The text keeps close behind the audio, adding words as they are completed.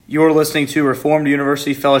You're listening to Reformed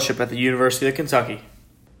University Fellowship at the University of Kentucky.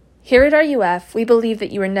 Here at RUF, we believe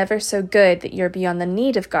that you are never so good that you are beyond the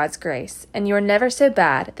need of God's grace, and you are never so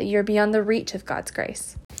bad that you are beyond the reach of God's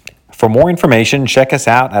grace. For more information, check us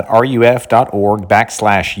out at ruf.org/UK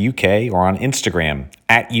or on Instagram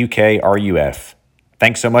at UKRUF.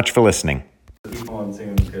 Thanks so much for listening. People on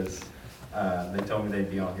Zoom because they told me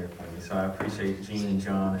they'd be on here for me, so I appreciate Gene and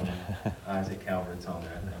John and Isaac Calvert's on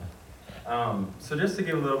there. So just to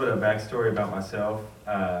give a little bit of backstory about myself,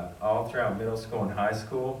 all throughout middle school and high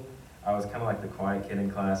school, I was kind of like the quiet kid in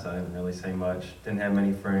class. I didn't really say much, didn't have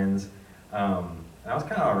many friends. I was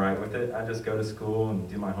kind of all right with it. I just go to school and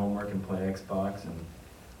do my homework and play Xbox and,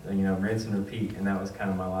 rinse and repeat, and that was kind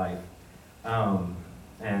of my life.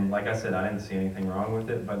 And like I said, I didn't see anything wrong with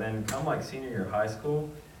it, but then come like senior year of high school,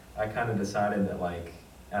 I kind of decided that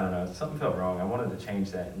something felt wrong. I wanted to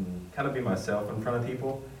change that and kind of be myself in front of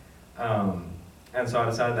people. And so I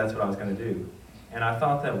decided that's what I was going to do. And I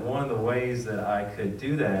thought that one of the ways that I could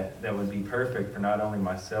do that would be perfect for not only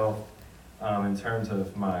myself in terms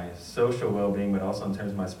of my social well-being, but also in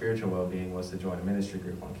terms of my spiritual well-being, was to join a ministry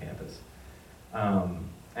group on campus.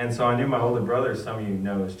 And so I knew my older brother, some of you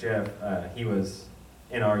know as Jeff. He was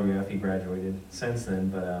in RUF, he graduated since then,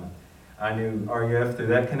 but I knew RUF through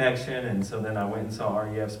that connection, and so then I went and saw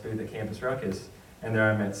RUF's booth at Campus Ruckus. And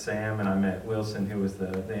there I met Sam, and I met Wilson, who was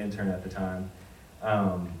the intern at the time.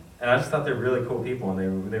 And I just thought they were really cool people,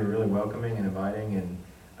 and they were really welcoming and inviting, and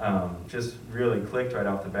just really clicked right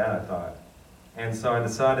off the bat, I thought. And so I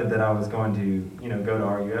decided that I was going to, go to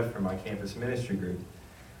RUF for my campus ministry group.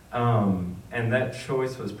 And that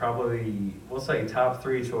choice was probably, we'll say, top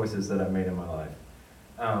 3 choices that I've made in my life.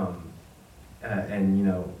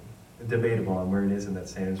 Debatable on where it is in that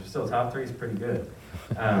standards, but still top 3 is pretty good.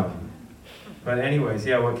 But anyways,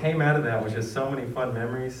 what came out of that was just so many fun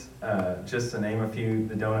memories. Just to name a few,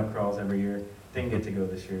 the donut crawls every year. Didn't get to go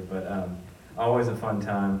this year, but always a fun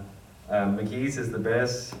time. McGee's is the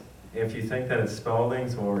best. If you think that it's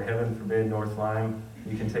Spalding's or, heaven forbid, North Lime,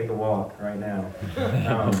 you can take a walk right now.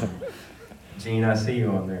 Gene, I see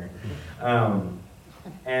you on there.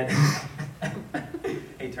 And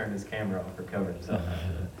he turned his camera off or covered himself.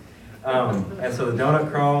 And so the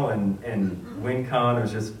donut crawl and WinCon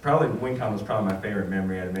was WinCon was probably my favorite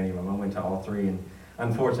memory out of any of them. I went to all 3, and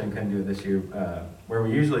unfortunately couldn't do it this year where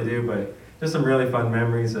we usually do, but just some really fun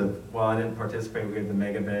memories of, while I didn't participate, we had the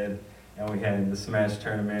Mega Bed, and we had the Smash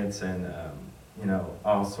tournaments and,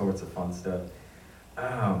 all sorts of fun stuff.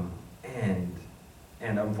 And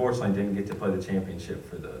unfortunately didn't get to play the championship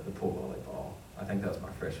for the pool volleyball. I think that was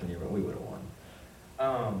my freshman year, but we would have won.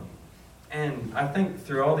 And I think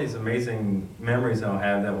through all these amazing memories I'll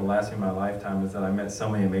have that will last me my lifetime is that I met so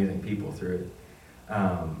many amazing people through it.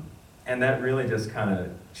 And that really just kind of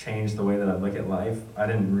changed the way that I look at life. I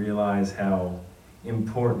didn't realize how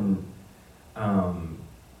important,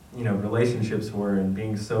 relationships were, and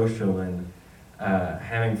being social, and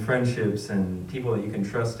having friendships and people that you can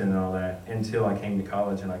trust in and all that, until I came to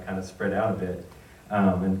college and I kind of spread out a bit.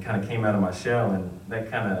 And kind of came out of my shell, and that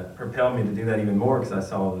kind of propelled me to do that even more because I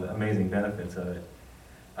saw the amazing benefits of it.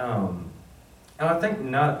 And I think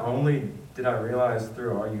not only did I realize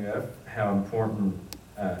through RUF how important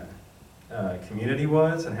community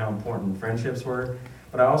was and how important friendships were,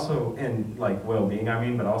 but I also, in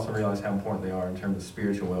well-being, but also realized how important they are in terms of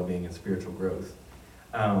spiritual well-being and spiritual growth.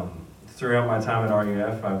 Throughout my time at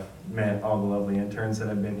RUF, I've met all the lovely interns that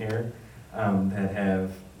have been here that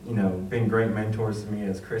have been great mentors to me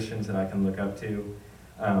as Christians that I can look up to.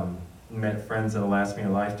 Met friends that'll last me a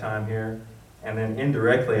lifetime here. And then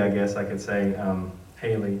indirectly, I guess I could say,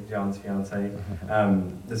 Haley, John's fiance,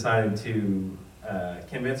 decided to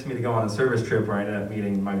convince me to go on a service trip where I ended up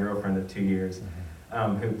meeting my girlfriend of 2 years,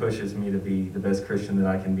 who pushes me to be the best Christian that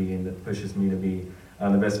I can be, and that pushes me to be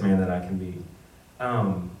the best man that I can be.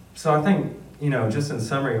 So I think, just in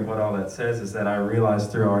summary of what all that says is that I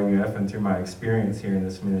realized through RUF and through my experience here in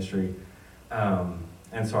this ministry,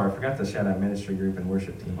 and so I forgot to shout out ministry group and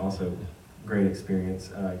worship team, also great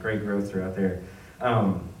experience, great growth throughout there.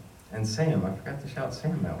 And Sam, I forgot to shout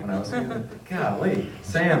Sam out when I was here. Golly,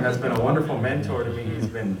 Sam has been a wonderful mentor to me. He's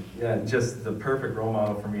been just the perfect role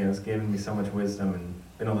model for me. Has given me so much wisdom and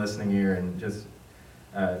been a listening ear, and just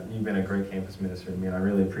you've been a great campus minister to me, and I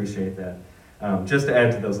really appreciate that. Just to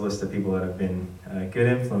add to those lists of people that have been good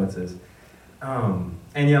influences. And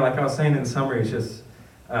like I was saying in summary, it's just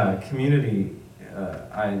community.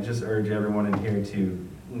 I just urge everyone in here to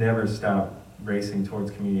never stop racing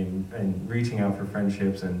towards community and reaching out for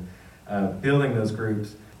friendships and building those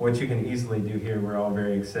groups. What you can easily do here, we're all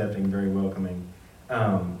very accepting, very welcoming.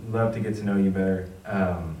 Love to get to know you better.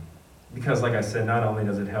 because like I said, not only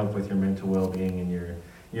does it help with your mental well-being and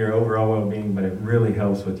your overall well-being, but it really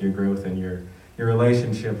helps with your growth and your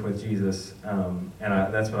relationship with Jesus.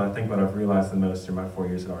 That's what I think what I've realized the most through my 4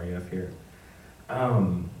 years at RUF here.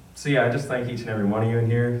 So yeah, I just thank each and every one of you in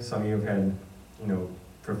here. Some of you have had,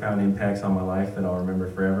 profound impacts on my life that I'll remember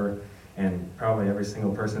forever. And probably every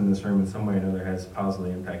single person in this room in some way or another has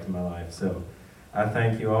positively impacted my life. So I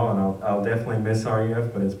thank you all, and I'll definitely miss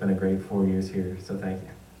RUF, but it's been a great 4 years here, so thank you.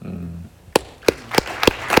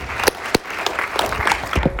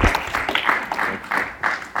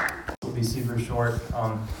 Will be super short.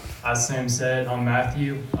 As Sam said, I'm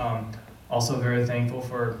Matthew. Also very thankful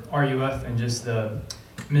for RUF and just the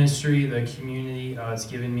ministry, the community it's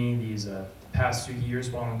given me these past 2 years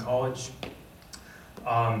while in college.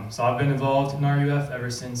 So I've been involved in RUF ever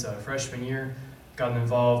since freshman year. Gotten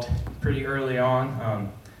involved pretty early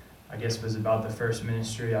on. I guess it was about the first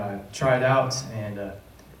ministry I tried out and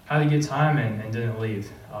had a good time and didn't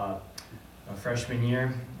leave. My freshman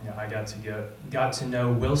year, I got to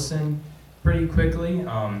know Wilson pretty quickly.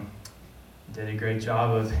 Did a great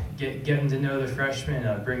job of getting to know the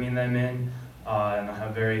freshmen, bringing them in, and I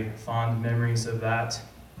have very fond memories of that.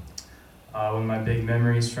 One of my big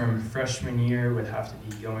memories from freshman year would have to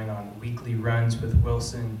be going on weekly runs with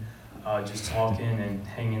Wilson, just talking and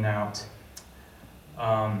hanging out.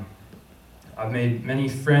 I've made many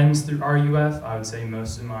friends through RUF. I would say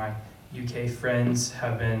most of my UK friends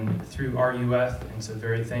have been through RUF, and so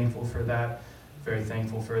very thankful for that. Very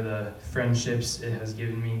thankful for the friendships it has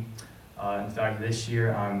given me. In fact, this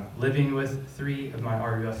year I'm living with 3 of my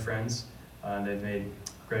RUF friends. They've made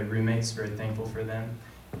great roommates, very thankful for them.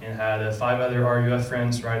 And had 5 other RUF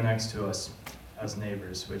friends right next to us as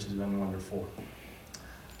neighbors, which has been wonderful.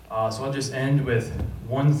 So I'll just end with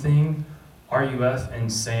one thing RUF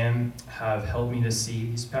and Sam have helped me to see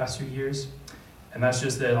these past few years, and that's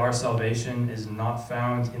just that our salvation is not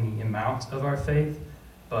found in the amount of our faith,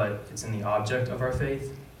 but it's in the object of our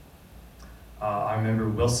faith. I remember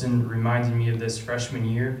Wilson reminding me of this freshman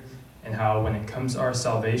year and how when it comes to our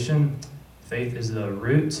salvation, faith is the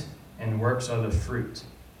root and works are the fruit.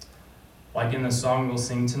 Like in the song we'll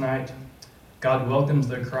sing tonight, God welcomes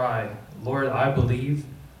the cry, Lord, I believe,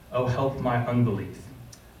 oh help my unbelief.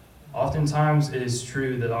 Oftentimes it is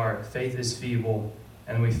true that our faith is feeble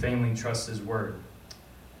and we vainly trust His word.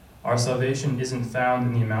 Our salvation isn't found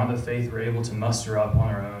in the amount of faith we're able to muster up on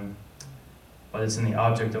our own, but it's in the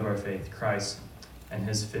object of our faith, Christ, and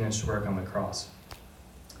His finished work on the cross.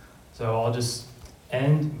 So I'll just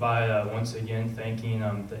end by once again thanking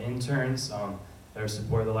the interns, their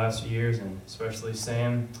support the last few years, and especially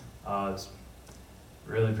Sam.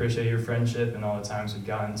 Really appreciate your friendship and all the times we've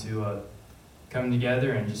gotten to come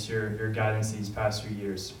together and just your guidance these past few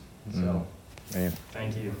years. So,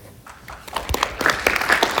 thank you.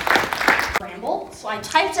 Ramble, so I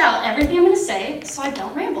typed out everything I'm going to say so I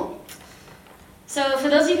don't ramble. So for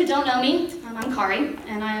those of you who don't know me, I'm Kari,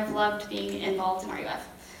 and I have loved being involved in RUF.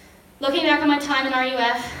 Looking back on my time in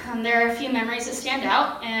RUF, there are a few memories that stand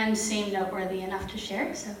out and seem noteworthy enough to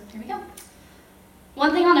share, so here we go.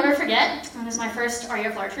 One thing I'll never forget is my first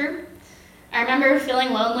RUF large group. I remember feeling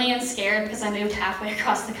lonely and scared because I moved halfway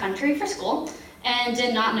across the country for school and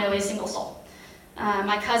did not know a single soul.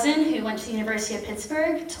 My cousin, who went to the University of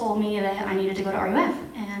Pittsburgh, told me that I needed to go to RUF,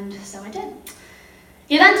 and so I did.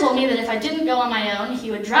 He then told me that if I didn't go on my own,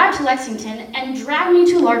 he would drive to Lexington and drag me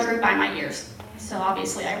to large group by my ears. So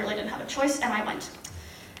obviously I really didn't have a choice, and I went.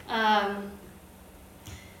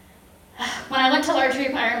 When I went to large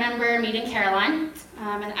group, I remember meeting Caroline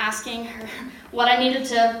and asking her what I needed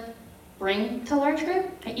to bring to large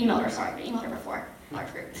group. I emailed her before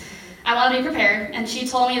large group. I wanted to be prepared, and she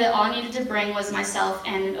told me that all I needed to bring was myself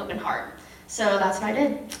and an open heart. So that's what I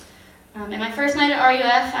did. In my first night at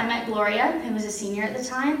RUF, I met Gloria, who was a senior at the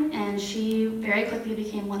time, and she very quickly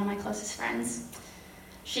became one of my closest friends.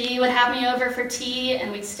 She would have me over for tea,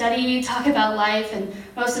 and we'd study, talk about life, and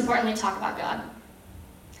most importantly, talk about God.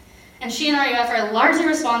 And she and RUF are largely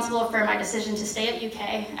responsible for my decision to stay at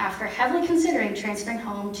UK after heavily considering transferring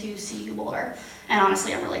home to CU Boulder. And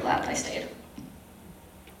honestly, I'm really glad that I stayed.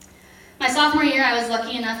 My sophomore year, I was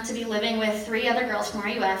lucky enough to be living with 3 other girls from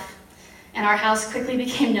RUF, and our house quickly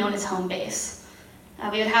became known as home base.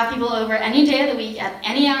 We would have people over any day of the week at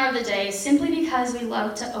any hour of the day simply because we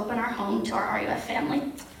loved to open our home to our RUF family.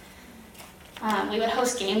 We would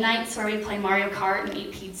host game nights where we'd play Mario Kart and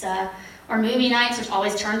eat pizza, or movie nights, which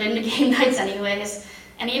always turned into game nights anyways,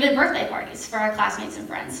 and even birthday parties for our classmates and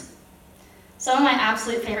friends. Some of my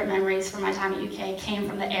absolute favorite memories from my time at UK came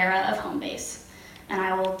from the era of home base, and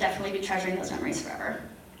I will definitely be treasuring those memories forever.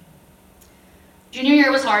 Junior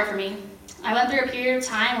year was hard for me. I went through a period of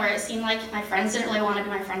time where it seemed like my friends didn't really want to be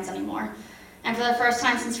my friends anymore. And for the first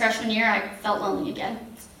time since freshman year, I felt lonely again.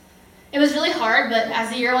 It was really hard, but as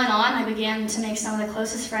the year went on, I began to make some of the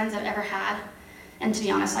closest friends I've ever had. And to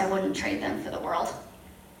be honest, I wouldn't trade them for the world.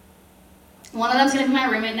 One of them's gonna be my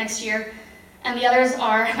roommate next year, and the others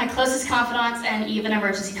are my closest confidants and even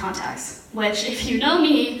emergency contacts, which, if you know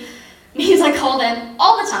me, means I call them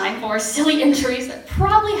all the time for silly injuries that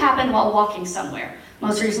probably happened while walking somewhere,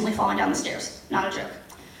 most recently falling down the stairs. Not a joke.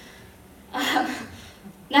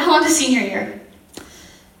 Now on to senior year.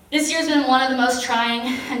 This year's been one of the most trying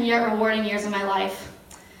and yet rewarding years of my life.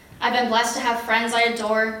 I've been blessed to have friends I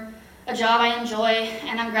adore, a job I enjoy,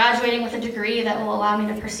 and I'm graduating with a degree that will allow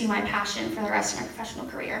me to pursue my passion for the rest of my professional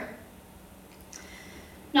career.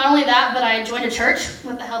 Not only that, but I joined a church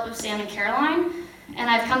with the help of Sam and Caroline, and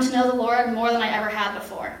I've come to know the Lord more than I ever had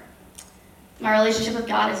before. My relationship with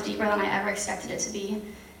God is deeper than I ever expected it to be,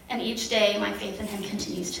 and each day my faith in Him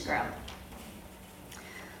continues to grow.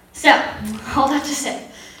 So, all that to say,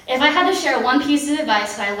 if I had to share one piece of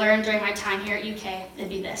advice that I learned during my time here at UK, it'd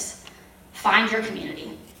be this: find your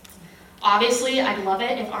community. Obviously, I'd love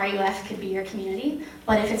it if RUF could be your community,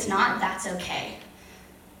 but if it's not, that's okay.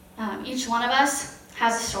 Each one of us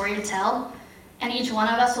has a story to tell, and each one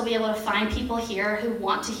of us will be able to find people here who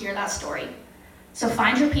want to hear that story. So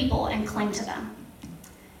find your people and cling to them.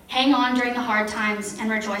 Hang on during the hard times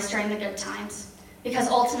and rejoice during the good times, because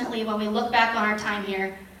ultimately, when we look back on our time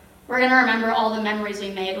here, we're going to remember all the memories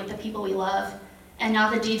we made with the people we love, and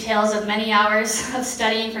not the details of many hours of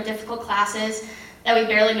studying for difficult classes that we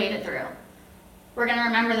barely made it through. We're going to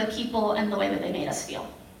remember the people and the way that they made us feel.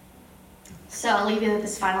 So I'll leave you with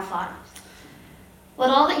this final thought. Let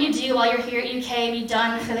all that you do while you're here at UK be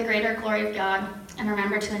done for the greater glory of God, and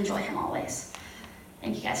remember to enjoy Him always.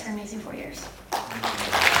 Thank you guys for amazing 4 years.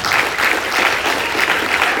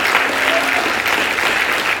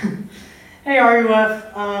 Hey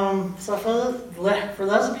RUF, so for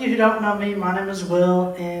those of you who don't know me, my name is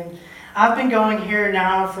Will, and I've been going here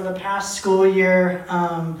now for the past school year.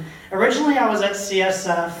 Originally I was at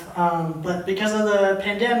CSF, but because of the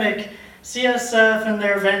pandemic, CSF and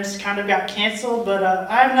their events kind of got canceled, but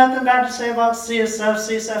I have nothing bad to say about CSF.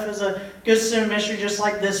 CSF is a good student ministry just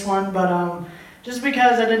like this one, but just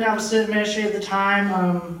because I didn't have a student ministry at the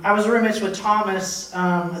time, I was roommates with Thomas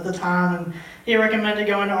at the time, and he recommended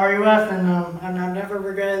going to RUF, and I've never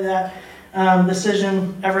regretted that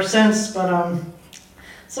decision ever since. But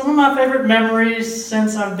some of my favorite memories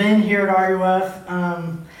since I've been here at RUF,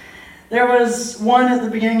 there was one at the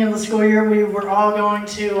beginning of the school year. We were all going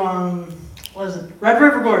to, what is it? Red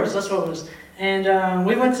River Gorge, that's what it was. And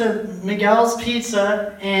we went to Miguel's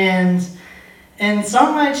Pizza, and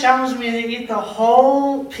somebody challenged me to eat the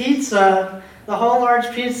whole pizza, the whole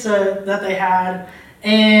large pizza that they had.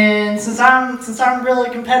 And since I'm really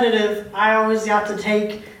competitive, I always got to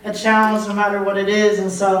take a challenge no matter what it is.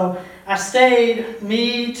 And so I stayed,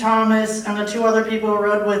 me, Thomas, and the two other people who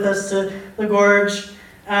rode with us to the gorge,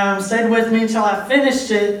 stayed with me until I finished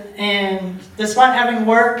it. And despite having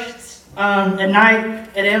worked at night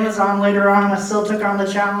at Amazon later on, I still took on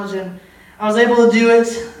the challenge, and I was able to do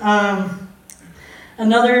it.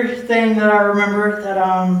 Another thing that I remember that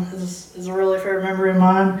is a really favorite memory of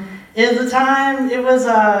mine is the time it was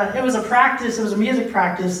a practice. It was a music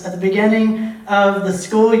practice at the beginning of the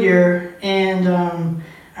school year, and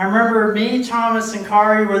I remember me, Thomas, and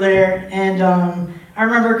Kari were there, and I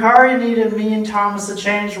remember Kari needed me and Thomas to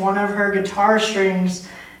change one of her guitar strings.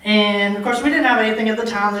 And of course, we didn't have anything at the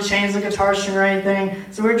time to change the guitar string or anything,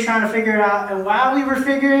 so we were trying to figure it out. And while we were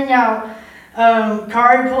figuring out,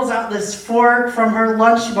 Kari pulls out this fork from her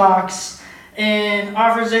lunchbox and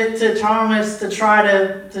offers it to Thomas to try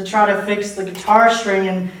to fix the guitar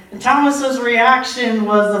string. And Thomas's reaction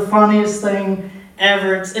was the funniest thing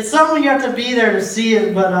ever. It's something you have to be there to see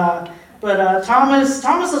it, but Thomas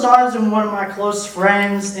has always been one of my close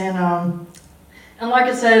friends, and like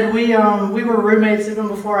I said, we were roommates even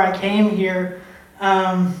before I came here.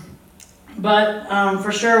 But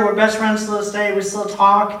for sure, we're best friends to this day. We still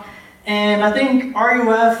talk. And I think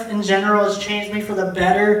RUF in general has changed me for the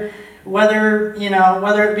better, whether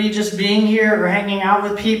it be just being here or hanging out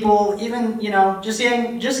with people, even, just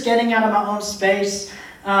getting out of my own space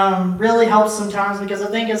really helps sometimes, because I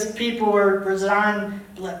think as people we're designed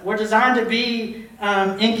to be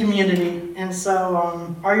in community. And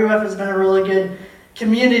so RUF has been a really good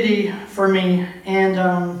community for me. And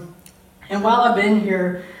while I've been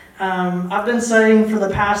here, I've been studying for the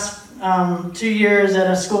past 2 years at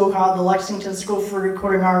a school called the Lexington School for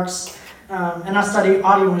Recording Arts, and I study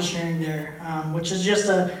audio engineering there, which is just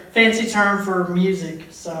a fancy term for music.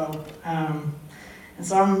 So, and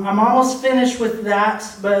so I'm almost finished with that.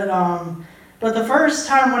 But the first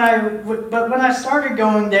time when I started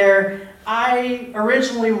going there, I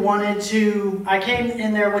originally I came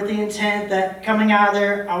in there with the intent that coming out of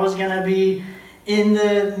there, I was going to be in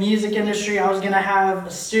the music industry. I was going to have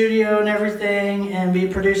a studio and everything and be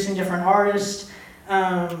producing different artists.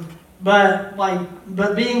 But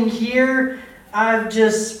being here,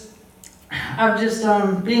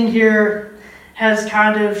 being here has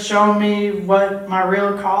kind of shown me what my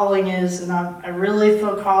real calling is, and I really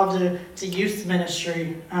feel called to youth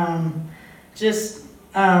ministry.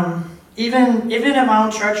 Even at my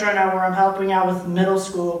own church right now, where I'm helping out with middle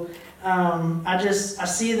school, I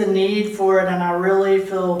see the need for it, and I really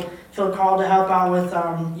feel called to help out with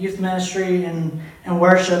youth ministry and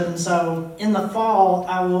worship. And so in the fall,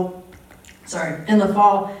 I will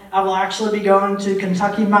actually be going to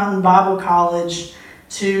Kentucky Mountain Bible College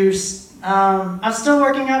to. I'm still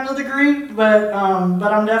working out the degree, but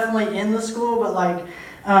I'm definitely in the school. But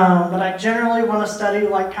I generally want to study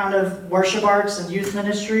kind of worship arts and youth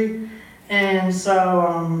ministry, and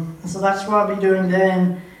so that's what I'll be doing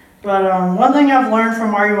then. But one thing I've learned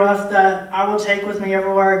from RUF that I will take with me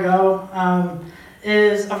everywhere I go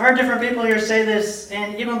is I've heard different people here say this,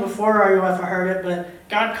 and even before RUF I heard it, but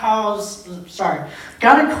God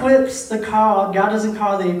equips the called, God doesn't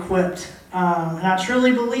call the equipped. And I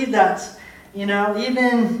truly believe that,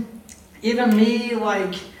 even me,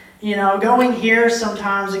 going here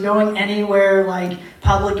sometimes and going anywhere,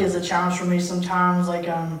 public is a challenge for me sometimes.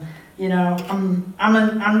 I'm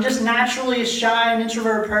just naturally a shy and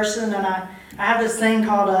introvert person, and I have this thing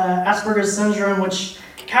called Asperger's syndrome, which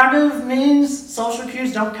kind of means social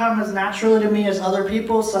cues don't come as naturally to me as other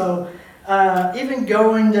people. So even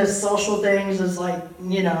going to social things is not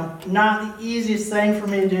the easiest thing for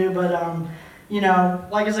me to do. But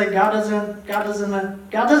like I said, God doesn't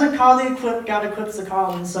call the equipped, God equips the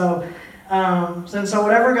called. And so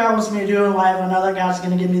whatever God wants me to do in life, I know that God's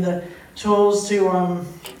going to give me the tools to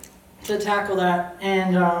tackle that.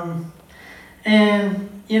 And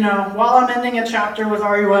while I'm ending a chapter with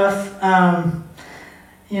RUF, I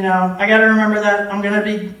got to remember that I'm going to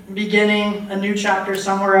be beginning a new chapter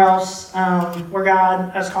somewhere else where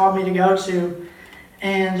God has called me to go to.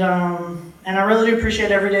 And I really do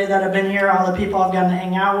appreciate every day that I've been here, all the people I've gotten to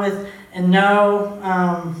hang out with and know,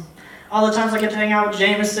 all the times I get to hang out with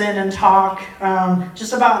Jameson and talk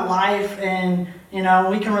just about life. And,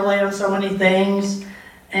 we can relate on so many things.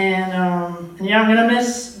 And I'm going to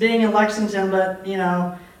miss being in Lexington, but,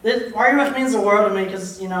 RUF means the world to me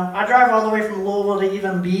because, I drive all the way from Louisville to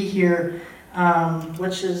even be here,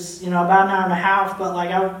 which is, about an hour and a half, but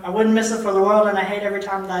I wouldn't miss it for the world, and I hate every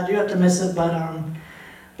time that I do have to miss it, but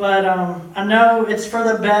I know it's for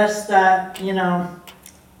the best that,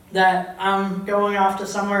 that I'm going off to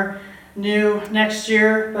somewhere new next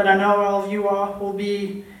year, but I know all of you all will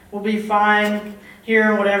be fine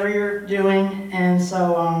here in whatever you're doing, and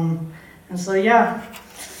so yeah.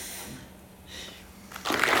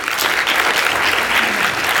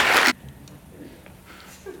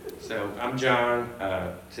 So I'm John.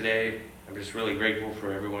 Today, I'm just really grateful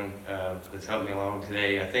for everyone that's helped me along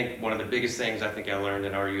today. I think one of the biggest things I learned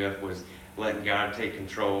at RUF was letting God take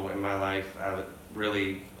control in my life. I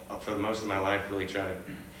really, for most of my life, really try to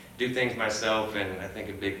do things myself, and I think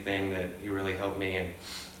a big thing that He really helped me and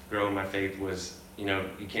grow in my faith was, you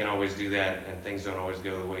can't always do that, and things don't always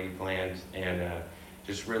go the way you planned, and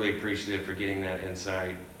just really appreciative for getting that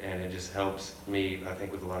insight, and it just helps me, I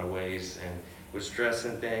think, with a lot of ways, and with stress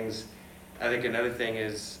and things. I think another thing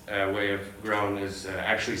is a way of growing is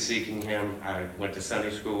actually seeking Him. I went to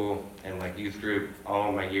Sunday school and youth group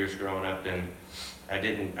all my years growing up, and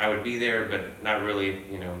I would be there, but not really,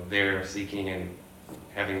 there seeking and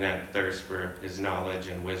having that thirst for His knowledge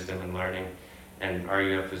and wisdom and learning. And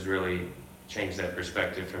RUF has really changed that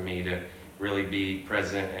perspective for me to really be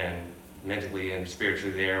present and mentally and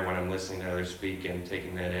spiritually there when I'm listening to others speak and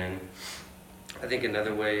taking that in. I think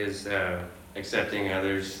another way is accepting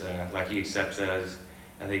others like He accepts us.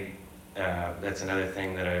 I think that's another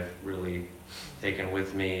thing that I've really taken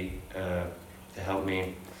with me to help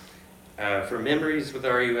me. For memories with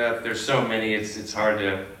RUF, there's so many, it's hard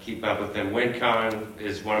to keep up with them. WinCon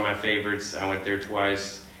is one of my favorites. I went there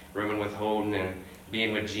twice, rooming with Holden, and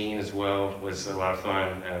being with Gene as well was a lot of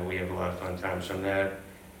fun. We have a lot of fun times from that.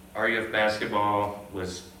 RUF basketball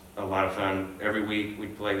was a lot of fun. Every week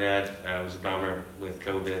we'd play that. It was a bummer with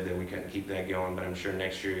COVID that we couldn't keep that going, but I'm sure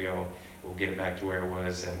next year we'll get it back to where it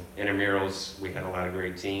was. And intramurals, we had a lot of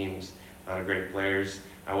great teams, a lot of great players.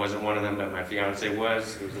 I wasn't one of them, but my fiance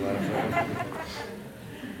was. It was a lot of fun.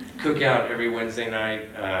 cookout every Wednesday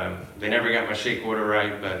night. They never got my shake order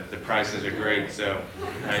right, but the prices are great, so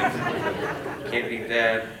I can't beat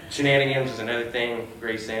that. Shenanigans was another thing.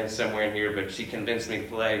 Grace Ann's somewhere in here, but she convinced me to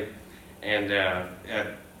play, and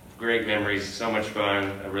had great memories, so much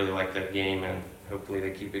fun. I really like that game, and hopefully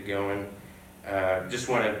they keep it going. Just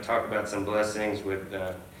want to talk about some blessings with,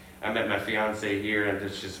 I met my fiance here, and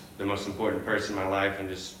it's just the most important person in my life, and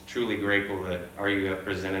just truly grateful that RUF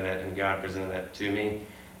presented it and God presented that to me.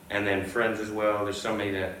 And then friends as well. There's so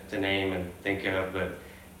many to name and think of, but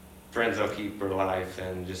friends I'll keep for life,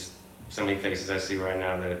 and just so many faces I see right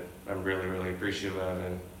now that I'm really, really appreciative of,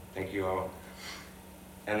 and thank you all.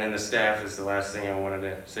 And then the staff is the last thing I wanted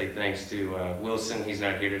to say thanks to. Wilson, he's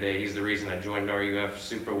not here today. He's the reason I joined RUF.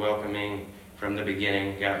 Super welcoming from the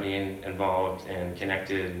beginning, got me involved and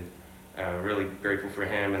connected. Really grateful for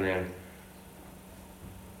him. And then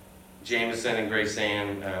Jameson and Grace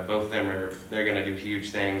Ann, both of them they're going to do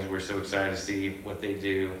huge things. We're so excited to see what they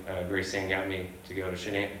do. Grace Ann got me to go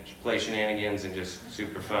to play Shenanigans, and just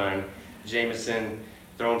super fun. Jameson,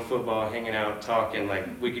 throwing football, hanging out, talking, like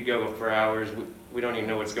we could go for hours. We don't even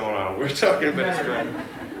know what's going on. We're talking, but it's fun.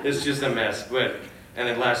 It's just a mess. And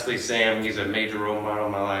then lastly, Sam, he's a major role model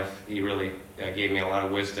in my life. He really gave me a lot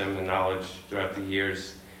of wisdom and knowledge throughout the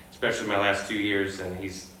years, especially my last 2 years, and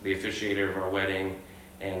he's the officiator of our wedding,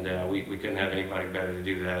 and we couldn't have anybody better to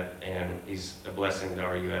do that, and he's a blessing to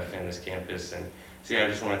RUF and this campus. And so yeah, I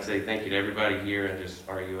just want to say thank you to everybody here, and just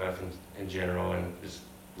RUF in general, and just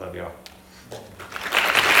love y'all.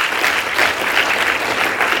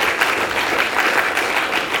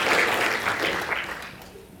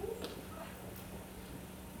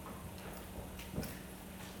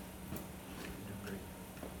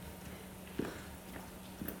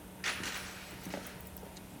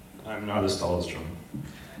 I'm not as tall as John.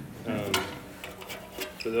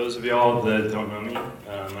 For those of y'all that don't know me,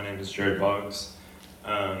 my name is Jared Boggs.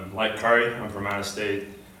 Like Kari, I'm from out of state,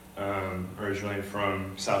 originally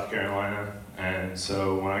from South Carolina. And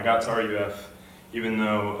so when I got to RUF, even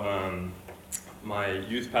though my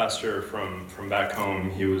youth pastor from back home,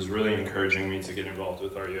 he was really encouraging me to get involved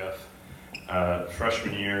with RUF.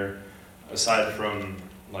 Freshman year, aside from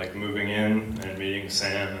like moving in and meeting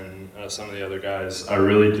Sam and some of the other guys, I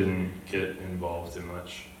really didn't get involved in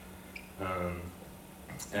much.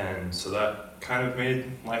 And so that kind of made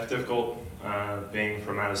life difficult, being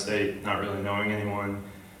from out of state, not really knowing anyone.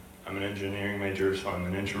 I'm an engineering major, so I'm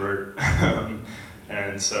an introvert.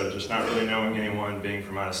 And so just not really knowing anyone, being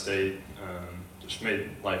from out of state, just made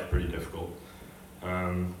life pretty difficult.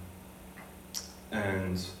 And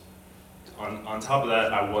on top of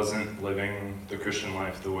that, I wasn't living the Christian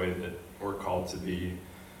life the way that we're called to be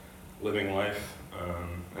living life.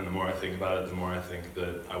 And the more I think about it, the more I think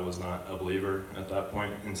that I was not a believer at that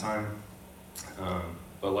point in time.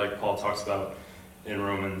 But like Paul talks about in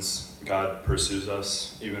Romans, God pursues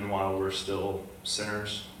us even while we're still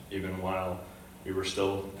sinners, even while we were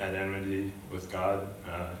still at enmity with God.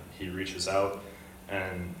 He reaches out,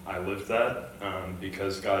 and I lived that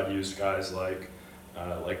because God used guys like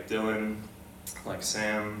Dylan, like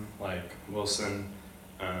Sam, like Wilson,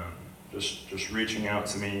 just reaching out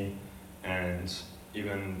to me. And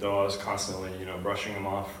even though I was constantly, brushing them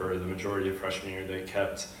off for the majority of freshman year, they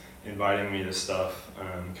kept inviting me to stuff,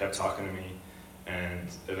 kept talking to me, and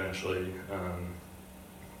eventually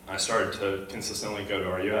I started to consistently go to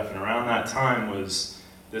RUF. And around that time was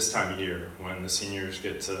this time of year when the seniors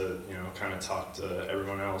get to, kind of talk to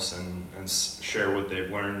everyone else and share what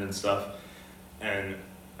they've learned and stuff. And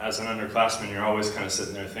as an underclassman, you're always kind of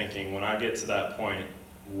sitting there thinking, when I get to that point,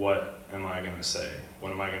 what am I going to say?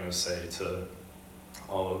 What am I going to say to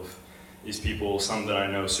all of these people, some that I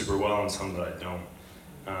know super well and some that I don't?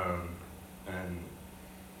 And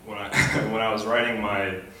when I was writing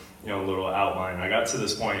my little outline, I got to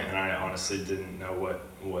this point and I honestly didn't know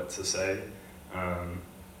what to say.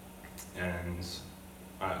 And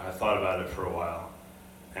I thought about it for a while.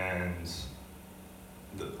 And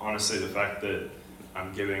honestly, the fact that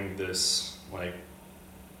I'm giving this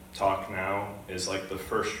talk now is the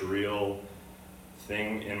first real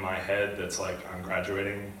thing in my head that's I'm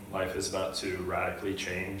graduating. Life is about to radically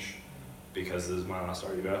change because this is my last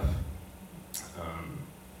RUF.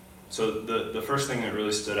 So the first thing that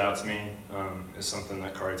really stood out to me is something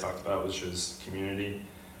that Kari talked about, which is community.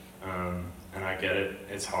 And I get it,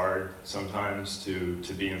 it's hard sometimes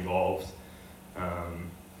to be involved.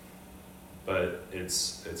 But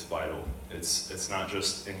it's vital. It's not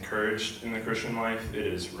just encouraged in the Christian life, it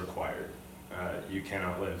is required. You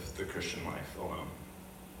cannot live the Christian life alone.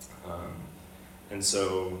 And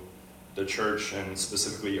so the church, and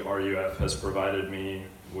specifically RUF, has provided me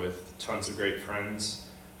with tons of great friends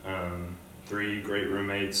 3 great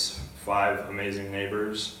roommates, 5 amazing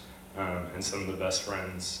neighbors, and some of the best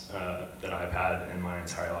friends that I've had in my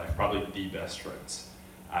entire life. Probably the best friends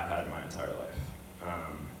I've had in my entire life.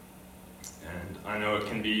 And I know it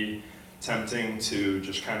can be tempting to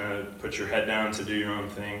just kind of put your head down to do your own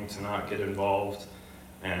thing, to not get involved,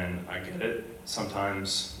 and I get it.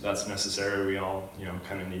 Sometimes that's necessary. We all,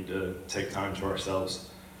 kind of need to take time to ourselves.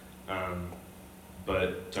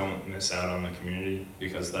 But don't miss out on the community,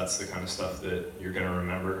 because that's the kind of stuff that you're going to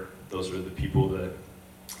remember. Those are the people that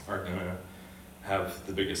are going to have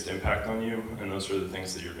the biggest impact on you, and those are the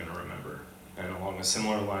things that you're going to remember. And along a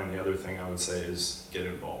similar line, the other thing I would say is get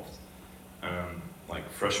involved. Like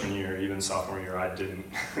freshman year, even sophomore year, I didn't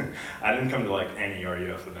come to like any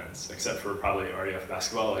RUF events, except for probably RUF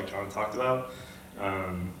basketball, like John talked about.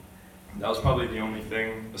 That was probably the only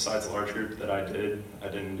thing besides the large group that I did. I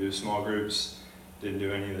didn't do small groups, didn't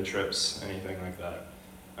do any of the trips, anything like that.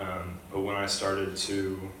 But when I started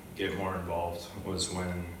to get more involved was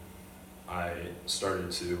when I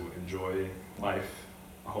started to enjoy life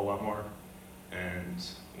a whole lot more, and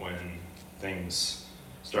when things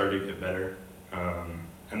started to get better.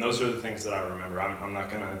 And those are the things that I remember. I'm not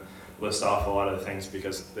going to list off a lot of the things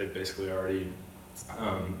because they basically already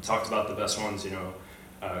talked about the best ones,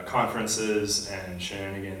 conferences and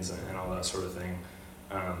shenanigans and all that sort of thing.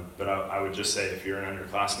 But I would just say, if you're an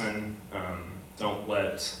underclassman, don't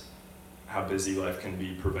let how busy life can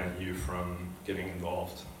be prevent you from getting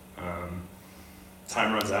involved.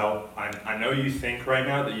 Time runs out. I know you think right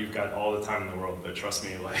now that you've got all the time in the world, but trust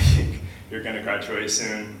me, like, you're going to graduate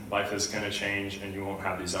soon, life is going to change, and you won't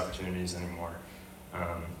have these opportunities anymore.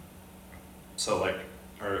 So like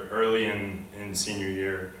early in senior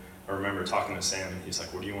year, I remember talking to Sam, and he's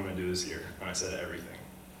like, what do you want to do this year? And I said, everything,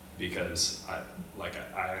 because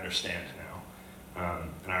I understand now,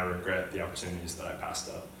 and I regret the opportunities that I passed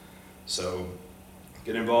up. So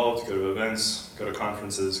get involved, go to events, go to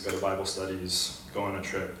conferences, go to Bible studies, go on a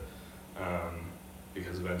trip,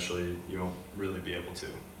 because eventually you won't really be able to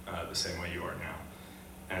the same way you are now.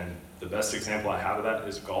 And the best example I have of that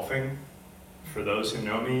is golfing. For those who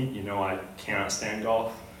know me, you know I cannot stand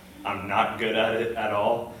golf. I'm not good at it at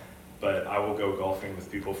all, but I will go golfing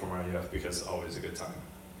with people from RUF because it's always a good time.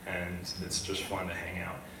 And it's just fun to hang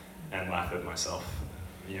out and laugh at myself,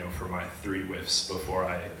 for my 3 whiffs before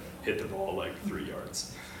I hit the ball like 3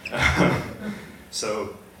 yards.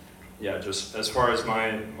 So yeah, just as far as my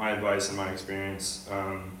advice and my experience,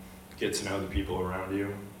 get to know the people around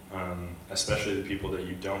you, especially the people that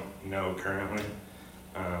you don't know currently.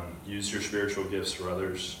 Use your spiritual gifts for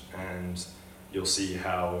others, and you'll see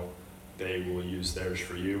how they will use theirs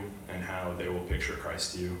for you and how they will picture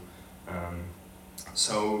Christ to you.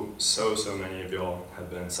 So many of y'all have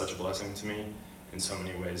been such a blessing to me in so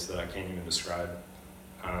many ways that I can't even describe.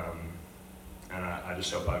 And I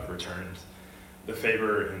just hope I've returned the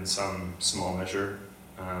favor in some small measure.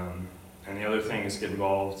 And the other thing is get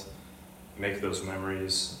involved, make those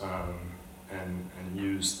memories, and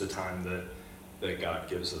use the time that God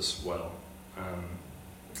gives us well.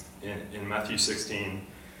 In Matthew 16,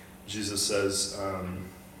 Jesus says,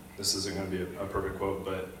 this isn't going to be a perfect quote,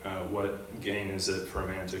 but what gain is it for a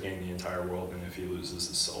man to gain the entire world and if he loses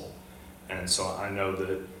his soul? And so I know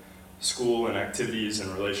that school and activities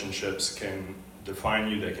and relationships can define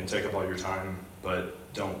you, they can take up all your time,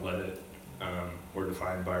 but don't let it. We're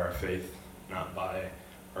defined by our faith, not by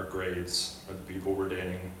our grades or the people we're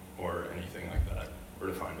dating or anything like that. We're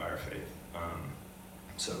defined by our faith.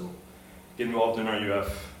 So get involved in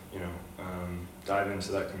RUF, dive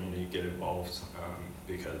into that community, get involved,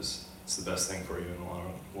 because it's the best thing for you in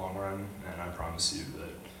the long run, and I promise you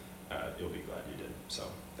that you'll be glad you did. So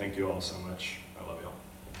thank you all so much. I love you all.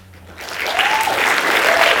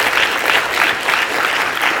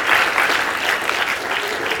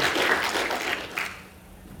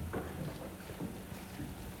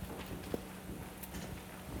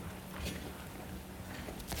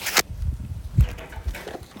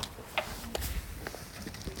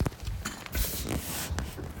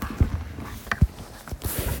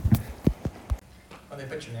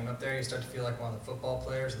 Put your name up there, you start to feel like one of the football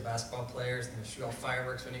players, the basketball players, and they shoot all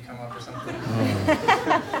fireworks when you come up or something.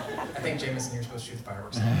 I think, Jameson, you're supposed to shoot the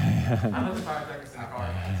fireworks. I love the fireworks in the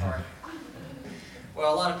car. Sorry.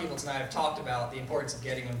 Well, a lot of people tonight have talked about the importance of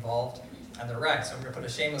getting involved, and they're right. So I'm going to put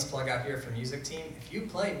a shameless plug out here for the music team. If you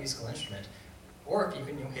play a musical instrument, or if you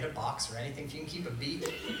can hit a box or anything, if you can keep a beat,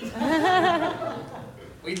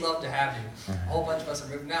 we'd love to have you. A whole bunch of us are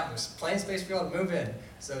moving out. There's plenty of space for you all to move in.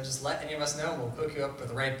 So just let any of us know, we'll hook you up with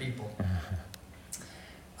the right people.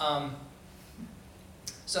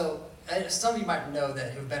 So some of you might know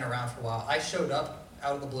that who've been around for a while. I showed up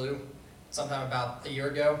out of the blue, sometime about a year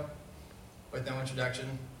ago, with no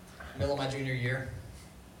introduction, middle of my junior year.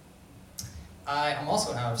 I'm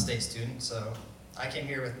also an out-of-state student, so I came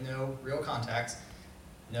here with no real contacts,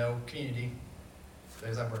 no community.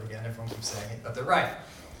 There's that word again, everyone keeps saying it, but they're right,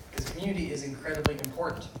 because community is incredibly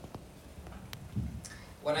important.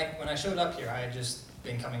 When I showed up here, I had just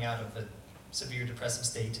been coming out of a severe depressive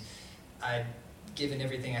state. I'd given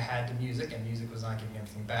everything I had to music, and music was not giving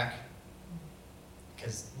everything back,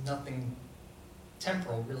 because nothing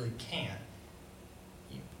temporal really can.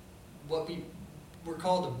 We're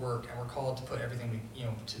called to work, and we're called to put everything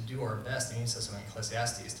to do our best. The says so in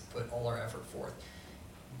Ecclesiastes, to put all our effort forth.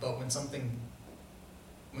 But when something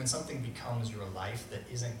becomes your life that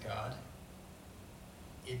isn't God,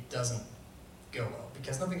 it doesn't go well,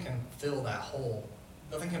 because nothing can fill that hole.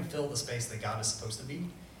 Nothing can fill the space that God is supposed to be.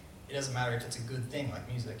 It doesn't matter if it's a good thing like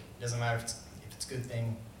music. It doesn't matter if it's a good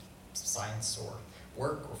thing, science or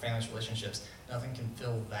work or family relationships. Nothing can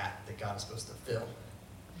fill that God is supposed to fill.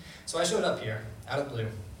 So I showed up here out of blue,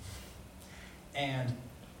 and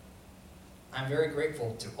I'm very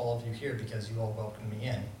grateful to all of you here because you all welcomed me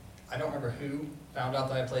in. I don't remember who found out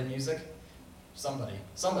that I played music. Somebody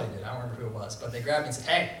did. I don't remember who it was, but they grabbed me and said,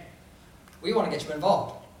 "Hey, we want to get you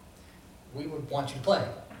involved. We would want you to play."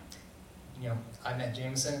 I met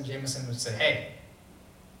Jameson, and Jameson would say, "Hey,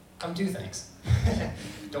 come do things.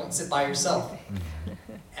 Don't sit by yourself."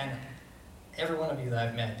 And every one of you that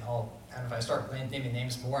I've met, and if I start naming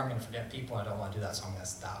names more, I'm going to forget people. I don't want to do that, so I'm going to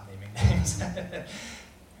stop naming names.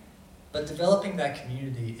 But developing that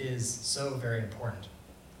community is so very important.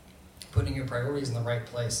 Putting your priorities in the right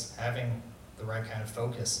place, having the right kind of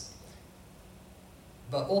focus.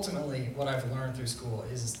 But ultimately, what I've learned through school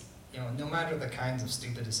is, no matter the kinds of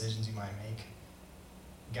stupid decisions you might make,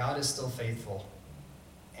 God is still faithful,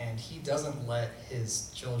 and He doesn't let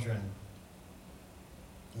His children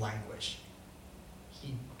languish.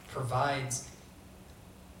 He provides,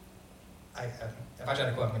 if I try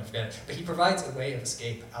to quote, I'm going to forget it, but He provides a way of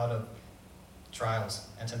escape out of trials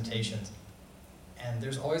and temptations. And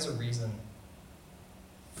there's always a reason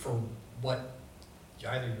for what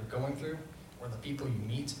either you're going through or the people you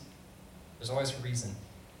meet. There's always a reason.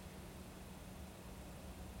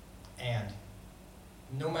 And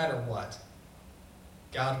no matter what,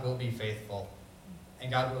 God will be faithful,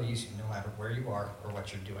 and God will use you no matter where you are or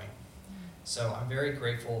what you're doing. So I'm very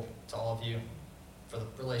grateful to all of you for the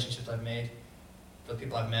relationships I've made, for the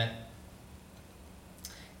people I've met.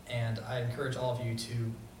 And I encourage all of you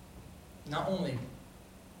to not only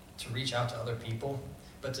to reach out to other people,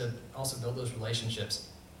 but to also build those relationships,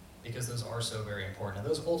 because those are so very important. And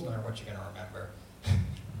those ultimately are what you're going to remember.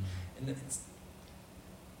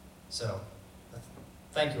 So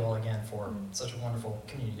thank you all again for such a wonderful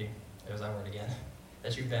community, there's that word again,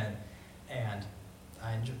 that you've been. And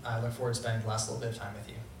I look forward to spending the last little bit of time with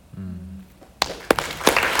you.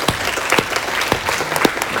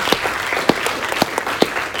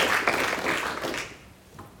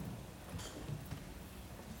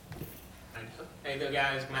 Hey there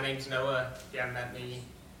guys, my name's Noah. If you haven't met me,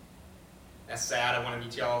 that's sad. I want to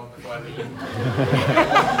meet y'all before I leave.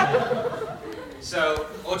 So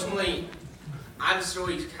ultimately, I have a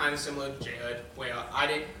story kind of similar to Jared, where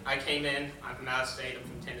I came in, I'm from out of state, I'm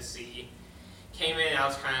from Tennessee. Came in, I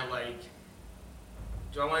was kind of like,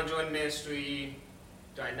 do I want to join the ministry?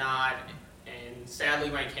 Do I not? And sadly,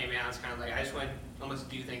 when I came in, I was kind of like, I just want to almost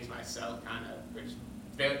do things myself, kind of, which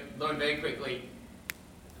learned very quickly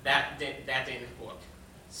that didn't work.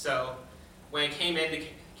 So when I came in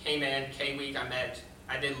K-Week,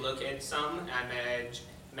 I did look at some, and I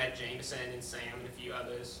met Jameson and Sam and a few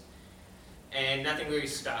others, and nothing really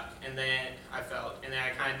stuck. And then I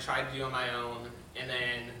kind of tried to do it on my own, and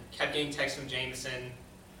then kept getting texts from Jameson.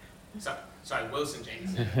 Wilson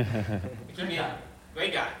Jameson.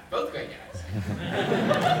 Great guy, both great guys.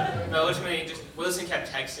 But ultimately, Wilson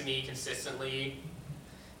kept texting me consistently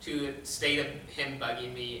to the state of him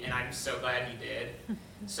bugging me, and I'm so glad he did.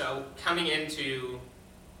 So coming into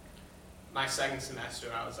my second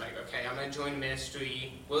semester, I was like, okay, I'm gonna join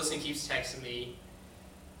ministry. Wilson keeps texting me.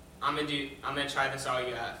 I'm gonna try this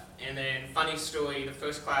RUF. And then, funny story, the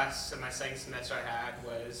first class of my second semester I had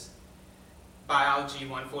was Biology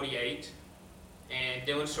 148, and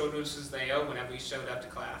Dylan Shoulders was there whenever we showed up to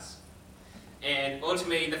class. And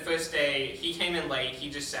ultimately, the first day, he came in late, he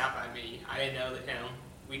just sat by me. I didn't know him.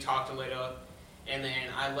 We talked a little, and then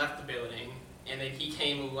I left the building, and then he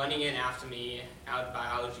came running in after me out of the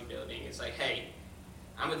biology building. It's like, hey,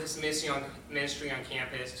 I'm with this ministry on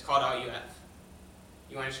campus, it's called RUF.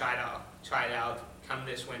 You want to try it out? Come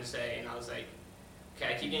this Wednesday. And I was like,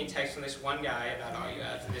 okay, I keep getting texts from this one guy about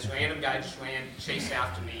RUF, and this random guy just chased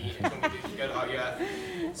after me and told me to go to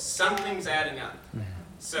RUF. Something's adding up.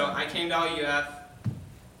 So I came to RUF.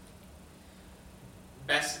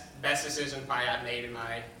 Best decision probably I've made in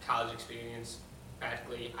my college experience,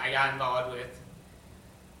 practically. I got involved with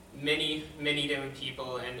many different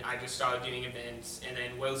people, and I just started doing events. And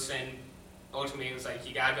then Wilson ultimately was like,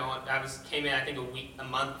 you gotta go on. Came in I think a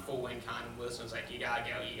month before WinCon, and Wilson was like, you gotta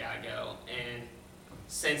go. And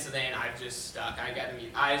since then I've just stuck. I got to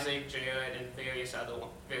meet Isaac, Jared, and various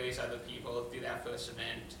other people through that first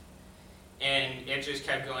event. And it just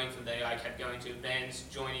kept going from there. I kept going to events,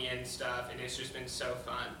 joining in stuff, and it's just been so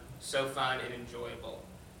fun and enjoyable.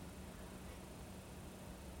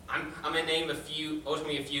 I'm gonna name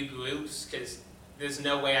ultimately a few groups, because there's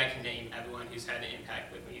no way I can name everyone who's had an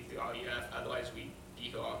impact with me through RUF. Otherwise, we'd be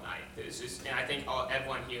here all night. And I think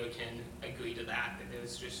everyone here can agree to that. That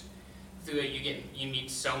there's just through it you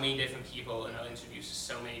meet so many different people and are introduced to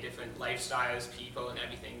so many different lifestyles, people, and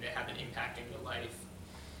everything that have an impact in your life.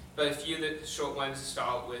 But a few of the short ones to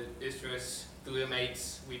start with is first the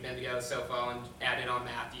roommates. We've been together so far, and added on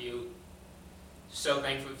Matthew. So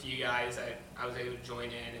thankful for you guys that I was able to join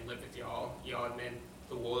in and live with y'all. Y'all have meant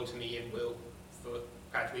the world to me and will for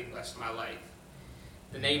practically the rest of my life.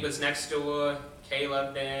 The neighbors next door,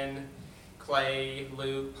 Caleb, Ben, Clay,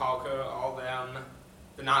 Luke, Parker, all them.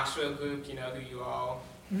 The Knoxville group, you know who you all.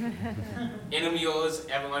 Intermules,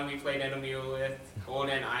 everyone we played Intermule with.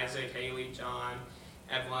 Holden, Isaac, Haley, John,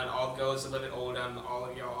 everyone, all the girls that live at Oldham, all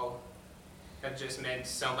of y'all have just meant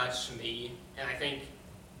so much to me. And I think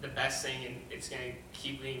the best thing, and it's going to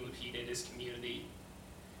keep being repeated, is community.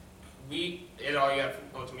 We, at RUF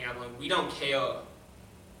Ultimately Avalon, we don't care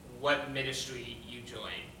what ministry you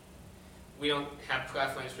join. We don't have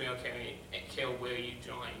preference, we don't care where you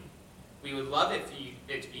join. We would love it for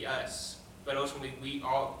it to be us, but ultimately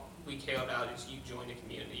we care about is you join the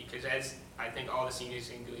community, because as I think all the seniors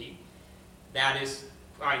can agree, that is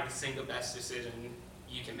probably the single best decision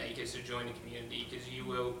you can make, is to join the community, because you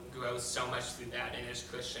will grow so much through that. And as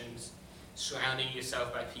Christians, surrounding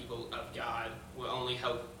yourself by people of God will only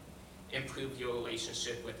help improve your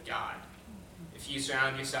relationship with God. If you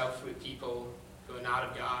surround yourself with people who are not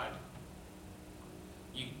of God,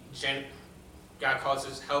 God calls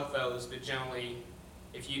us help those, but generally,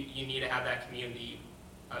 if you need to have that community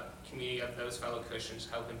of those fellow Christians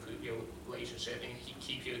help improve your relationship and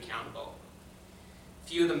keep you accountable. A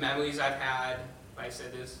few of the memories I've had, like I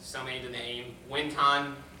said, there's so many to name.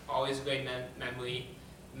 WinCon, always a great memory.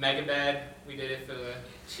 Megabed, we did it for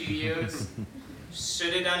 2 years.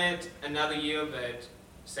 Should have done it another year, but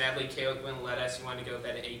sadly Caleb wouldn't let us. He wanted to go to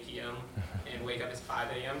bed at 8 p.m. and wake up at 5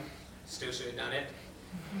 a.m. Still should have done it.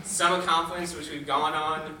 Summer conference, which we've gone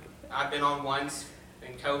on. I've been on once,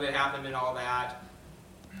 and COVID happened and all that.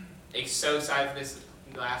 So excited for this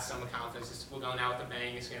last summer conference. We're going out with a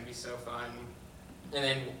bang. It's going to be so fun. And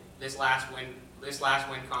then this last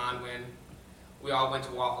WinCon, when we all went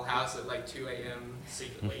to Waffle House at like 2 a.m.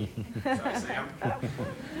 secretly. Sorry, Sam.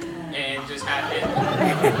 And just had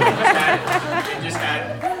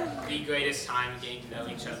the greatest time getting to know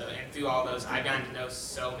each other. And through all those, I've gotten to know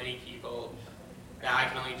so many people that I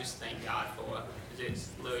can only just thank God for.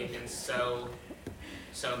 It's literally been so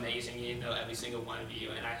amazing getting to know every single one of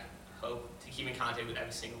you. And I hope to keep in contact with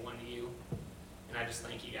every single one of you. And I just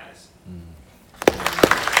thank you guys.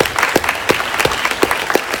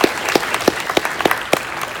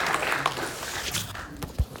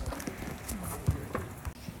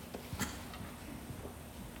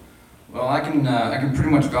 Well, I can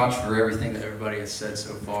pretty much vouch for everything that everybody has said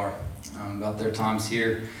so far about their times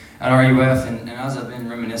here at RUF, and as I've been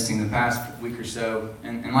reminiscing the past week or so,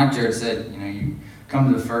 and like Jared said, you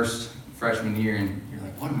come to the first freshman year and you're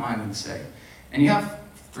like, what am I going to say? And you have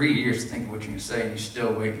 3 years to think of what you're going to say, and you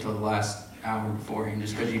still wait until the last hour beforehand,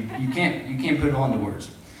 just because you can't put it all into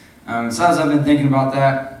words. So as I've been thinking about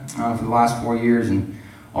that for the last 4 years and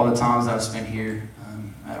all the times that I've spent here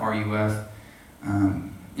at RUF,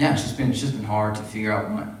 it's just been hard to figure out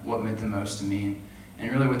what meant the most to me.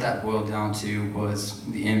 And really what that boiled down to was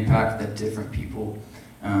the impact that different people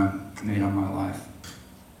made on my life.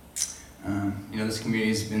 This community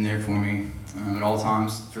has been there for me at all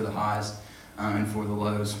times, for the highs and for the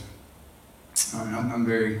lows. I'm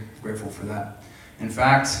very grateful for that. In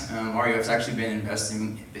fact, RUF's actually been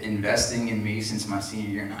investing in me since my senior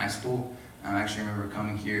year in high school. I actually remember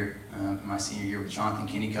coming here my senior year with Jonathan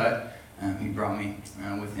Kennycutt. He brought me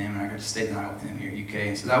with him, and I got to stay the night with him here at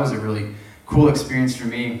UK. So that was a really cool experience for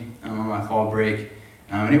me on my fall break.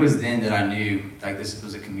 And it was then that I knew this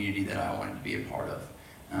was a community that I wanted to be a part of.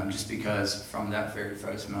 Just because from that very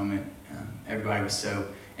first moment, Everybody was so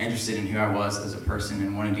interested in who I was as a person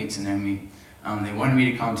and wanted to get to know me. They wanted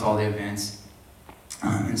me to come to all the events.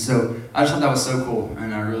 And so I just thought that was so cool,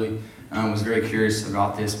 and I really was very curious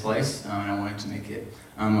about this place, and I wanted to make it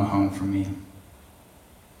a home for me.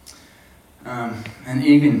 And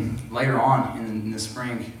even later on in the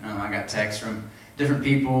spring, I got texts from different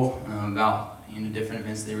people about different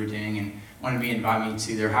events they were doing and wanted me to invite me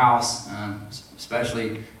to their house,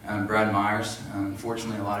 especially Brad Myers.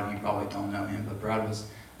 Unfortunately, a lot of you probably don't know him, but Brad was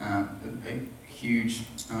a huge,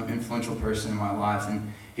 influential person in my life,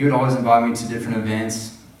 and he would always invite me to different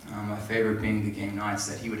events, my favorite being the game nights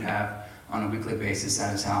that he would have on a weekly basis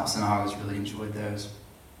at his house, and I always really enjoyed those.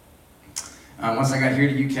 Once I got here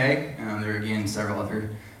to UK, there were again several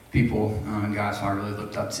other people and guys who I really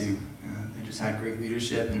looked up to. They just had great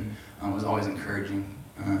leadership and was always encouraging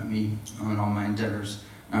me on all my endeavors.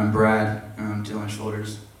 Brad, Dylan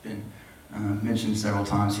Shoulders, been mentioned several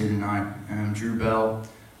times here tonight. Drew Bell,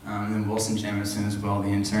 and then Wilson Jamison as well, the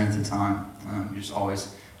intern at the time. Just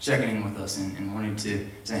always checking in with us and wanting to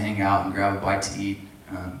hang out and grab a bite to eat.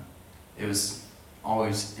 It was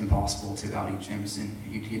always impossible to out-eat Jameson.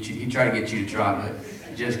 He'd try to get you to try, but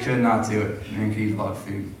he just could not do it. Man could eat a lot of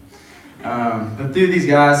food. But through these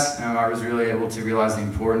guys, I was really able to realize the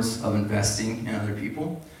importance of investing in other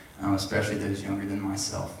people, especially those younger than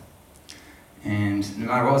myself. And no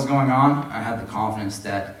matter what was going on, I had the confidence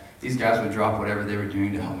that these guys would drop whatever they were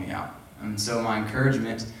doing to help me out. And so my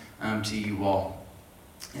encouragement to you all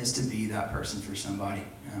is to be that person for somebody.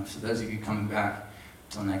 So those of you coming back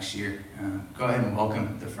until next year, go ahead and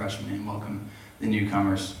welcome the freshmen and welcome the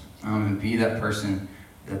newcomers, and be that person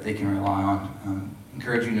that they can rely on.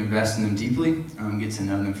 Encourage you to invest in them deeply, get to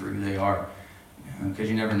know them for who they are, because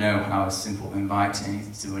you never know how a simple invite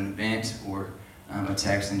to an event or a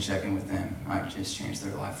text and check in with them might just change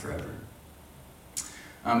their life forever.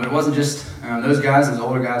 But it wasn't just those guys, those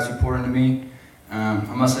older guys who poured into me.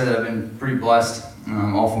 I must say that I've been pretty blessed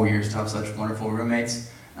all 4 years to have such wonderful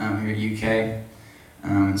roommates here at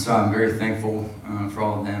UK. So I'm very thankful for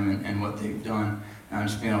all of them and what they've done.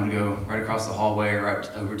 Just being able to go right across the hallway or right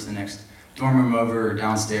over to the next dorm room over or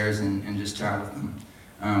downstairs and just chat with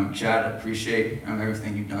them. Chad, I appreciate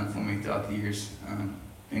everything you've done for me throughout the years.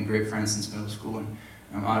 Been great friends since middle school,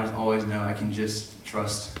 and I always know I can just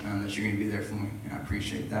trust that you're going to be there for me, and I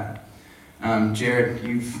appreciate that. Jared,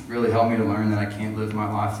 you've really helped me to learn that I can't live my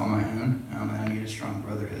life on my own, and I need a strong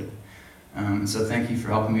brotherhood. So thank you for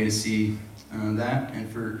helping me to see that, and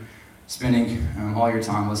for spending all your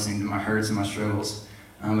time listening to my hurts and my struggles,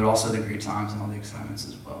 but also the great times and all the excitements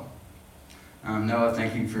as well. Noah,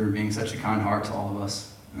 thank you for being such a kind heart to all of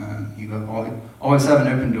us. You have always have an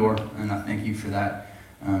open door, and I thank you for that,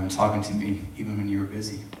 talking to me even when you were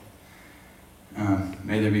busy.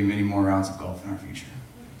 May there be many more rounds of golf in our future.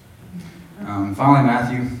 Finally,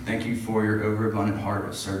 Matthew, thank you for your overabundant heart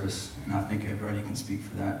of service, and I think everybody can speak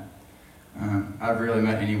for that. I've rarely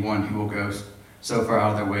met anyone who will go so far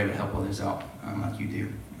out of their way to help others out like you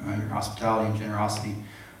do. Your hospitality and generosity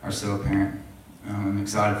are so apparent. I'm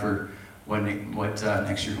excited for what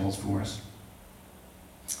next year holds for us.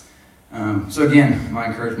 So again, my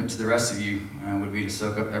encouragement to the rest of you would be to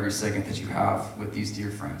soak up every second that you have with these dear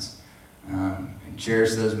friends. And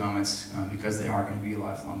cherish those moments because they are going to be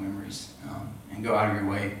lifelong memories. And go out of your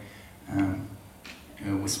way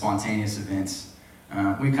with spontaneous events.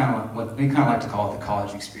 We kind of like to call it the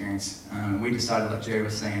college experience. We decided, like Jerry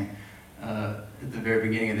was saying at the very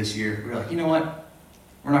beginning of this year, we were like, you know what?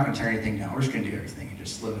 We're not going to turn anything down. We're just going to do everything and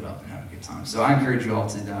just live it up and have a good time. So I encourage you all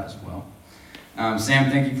to do that as well.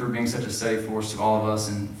 Sam, thank you for being such a steady force to all of us,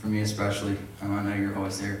 and for me especially. I know you're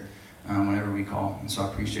always there whenever we call, and so I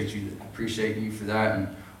appreciate you for that and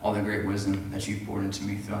all the great wisdom that you've poured into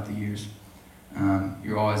me throughout the years.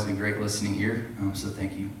 You're always a great listening ear, so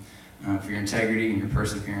thank you for your integrity and your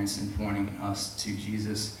perseverance in pointing us to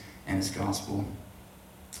Jesus and His gospel.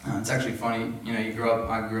 It's actually funny, I grew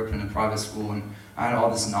up in a private school, and I had all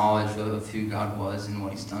this knowledge of who God was and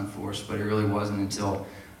what He's done for us, but it really wasn't until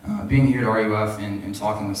being here at RUF and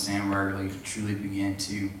talking with Sam where I really truly began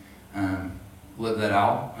to live that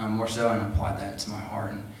out more so and apply that to my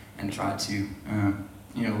heart and try to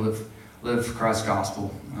live Christ's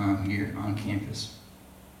gospel here on campus.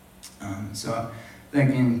 So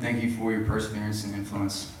thank you for your perseverance and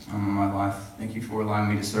influence on my life. Thank you for allowing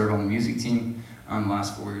me to serve on the music team the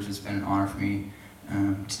last 4 years. It's been an honor for me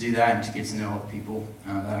to do that and to get to know all the people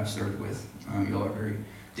that I've served with. You all are very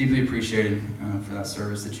deeply appreciated for that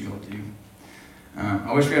service that you all do.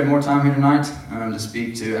 I wish we had more time here tonight to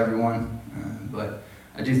speak to everyone, but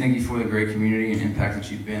I do thank you for the great community and impact that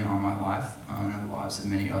you've been on my life and the lives of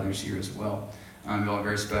many others here as well. You all are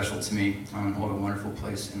very special to me and hold a wonderful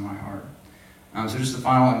place in my heart. So just a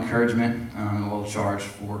final encouragement, a little charge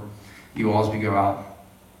for you all as we go out.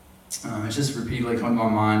 It's just repeatedly come to my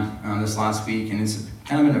mind this last week, and it's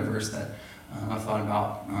kind of been a verse that I've thought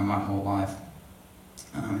about my whole life.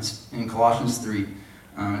 It's in Colossians 3.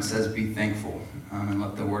 It says, "Be thankful, and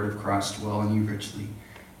let the word of Christ dwell in you richly,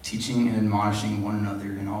 teaching and admonishing one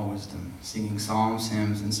another in all wisdom, singing psalms,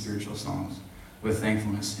 hymns, and spiritual songs, with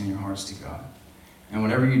thankfulness in your hearts to God. And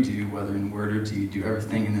whatever you do, whether in word or deed, do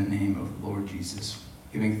everything in the name of the Lord Jesus,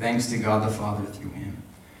 giving thanks to God the Father through him."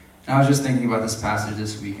 And I was just thinking about this passage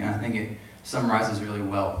this week, and I think it summarizes really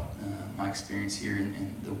well my experience here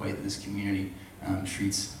and the way that this community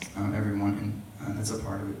treats everyone that's a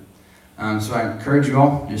part of it. So I encourage you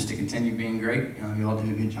all just to continue being great. You all do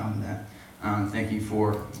a good job of that. Thank you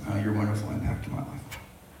for your wonderful impact on my life.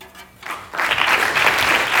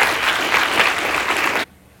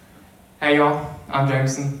 Hey y'all, I'm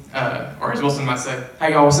Jameson, or as Wilson might say,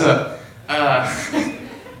 hey y'all, what's up?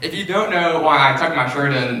 If you don't know why I tucked my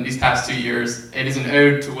shirt in these past 2 years, it is an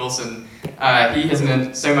ode to Wilson. He has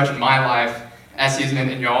meant so much in my life as he has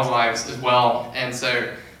meant in y'all's lives as well. And so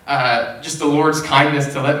just the Lord's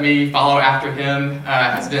kindness to let me follow after him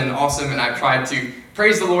has been awesome, and I've tried to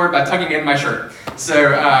praise the Lord by tucking in my shirt.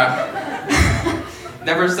 So,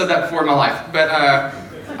 never said that before in my life. But,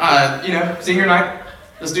 senior night,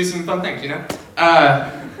 let's do some fun things,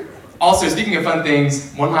 Also, speaking of fun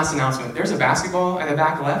things, one last announcement. There's a basketball in the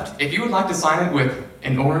back left. If you would like to sign it with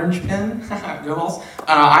an orange pen, go Vols,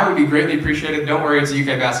 I would be greatly appreciated. Don't worry, it's a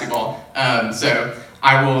UK basketball. So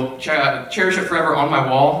I will cherish it forever on my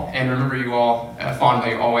wall and remember you all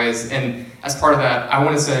fondly always. And as part of that, I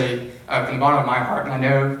want to say from the bottom of my heart, and I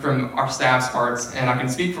know from our staff's hearts, and I can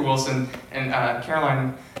speak for Wilson, and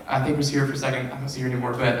Caroline, I think was here for a second. I don't see her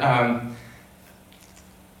anymore, but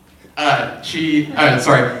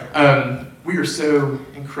we are so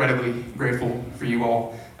incredibly grateful for you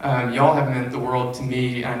all. Y'all have meant the world to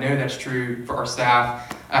me, and I know that's true for our staff.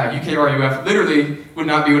 UKRUF literally would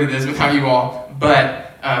not be what it is without you all, but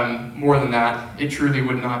more than that, it truly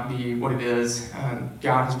would not be what it is.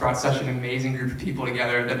 God has brought such an amazing group of people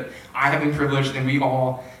together that I have been privileged, and we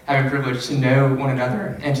all have been privileged to know one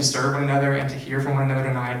another and to serve one another and to hear from one another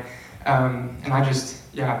tonight. And I just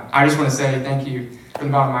want to say thank you from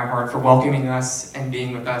the bottom of my heart for welcoming us and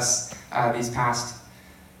being with us these past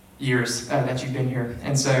years that you've been here.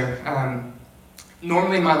 And so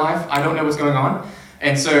normally in my life, I don't know what's going on.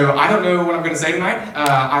 And so I don't know what I'm going to say tonight.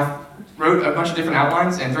 I wrote a bunch of different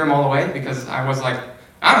outlines and threw them all away because I was like,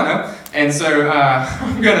 I don't know. And so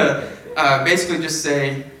I'm going to basically just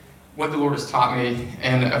say what the Lord has taught me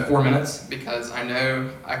in 4 minutes, because I know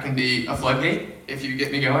I can be a floodgate. If you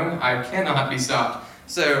get me going, I cannot be stopped.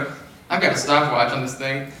 So I've got a stopwatch on this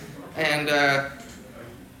thing. And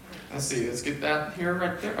let's see, let's get that here,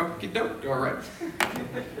 right there. Okay, dope, all right.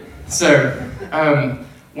 So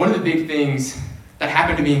one of the big things that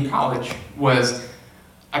happened to me in college was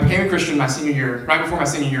I became a Christian my senior year, right before my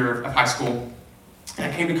senior year of high school. And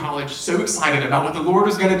I came to college so excited about what the Lord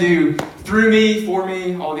was going to do through me, for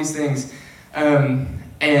me, all these things. And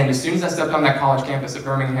as soon as I stepped on that college campus at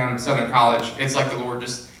Birmingham Southern College, it's like the Lord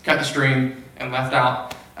just cut the string and left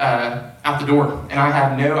out the door. And I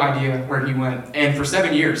had no idea where he went. And for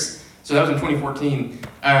 7 years, so that was in 2014,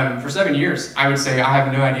 for 7 years, I would say I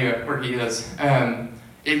have no idea where he is.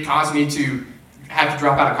 It caused me to have to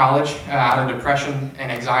drop out of college, out of depression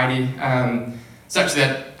and anxiety, such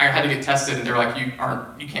that I had to get tested, and they're like,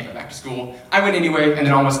 you can't go back to school. I went anyway, and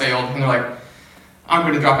then almost failed, and they're like, I'm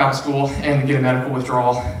going to drop out of school and get a medical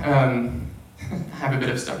withdrawal. I have a bit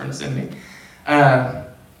of stubbornness in me.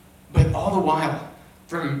 But all the while,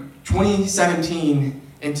 from 2017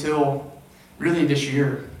 until really this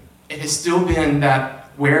year, it has still been that,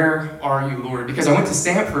 where are you, Lord? Because I went to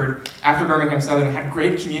Stanford after Birmingham Southern and had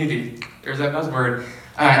great community. There's that buzzword.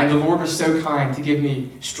 And the Lord was so kind to give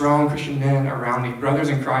me strong Christian men around me, brothers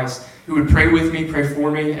in Christ, who would pray with me, pray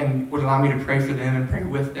for me, and would allow me to pray for them and pray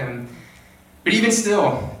with them. But even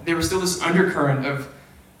still, there was still this undercurrent of,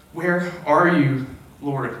 where are you,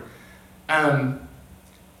 Lord?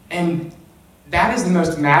 And that is the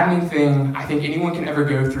most maddening thing I think anyone can ever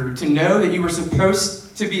go through, to know that you were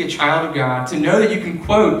supposed to be a child of God, to know that you can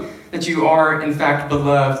quote that you are, in fact,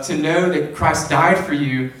 beloved, to know that Christ died for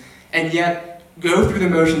you, and yet go through the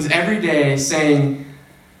motions every day saying,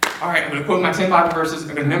 all right, I'm going to quote my 10 Bible verses,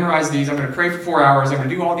 I'm going to memorize these, I'm going to pray for 4 hours, I'm going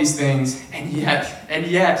to do all these things, and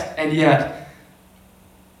yet,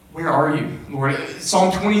 where are you, Lord?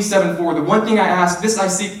 Psalm 27:4, the one thing I ask, this I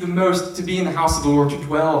seek the most, to be in the house of the Lord, to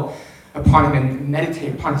dwell upon him and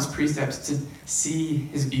meditate upon his precepts, to see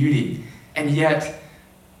his beauty. And yet,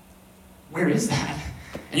 where is that?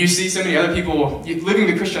 And you see so many other people living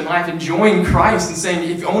the Christian life, enjoying Christ and saying,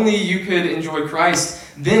 if only you could enjoy Christ,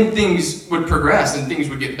 then things would progress and things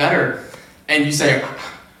would get better. And you say,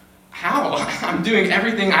 how? I'm doing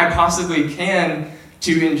everything I possibly can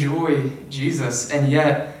to enjoy Jesus, and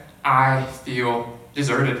yet I feel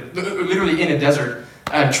deserted, literally in a desert,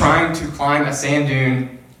 trying to climb a sand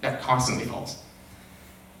dune that constantly falls.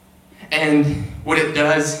 And what it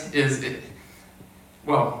does is,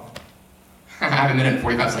 I have a minute and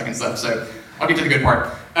 45 seconds left, so I'll get to the good part.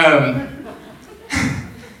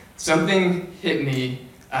 Something hit me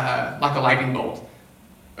like a lightning bolt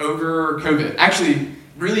over COVID. Actually,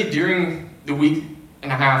 really during the week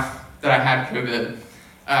and a half that I had COVID,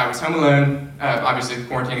 I was home alone, obviously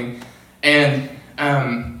quarantining, and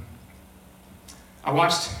I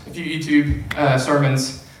watched a few YouTube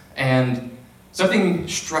sermons, and something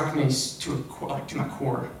struck me to my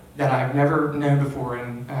core that I've never known before,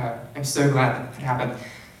 and I'm so glad that it happened.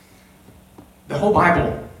 The whole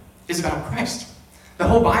Bible is about Christ. The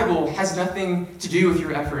whole Bible has nothing to do with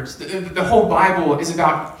your efforts. The whole Bible is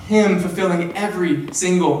about Him fulfilling every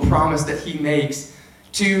single promise that He makes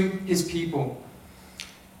to His people.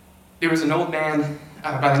 There was an old man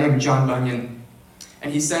by the name of John Bunyan,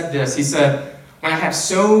 and he said this. He said, "When I have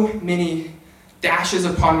so many dashes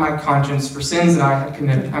upon my conscience for sins that I had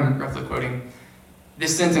committed," I'm roughly quoting,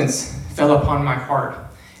 "this sentence fell upon my heart.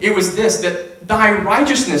 It was this, that thy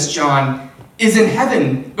righteousness, John, is in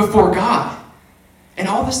heaven before God." And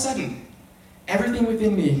all of a sudden, everything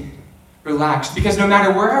within me relaxed, because no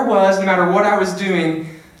matter where I was, no matter what I was doing,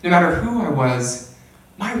 no matter who I was,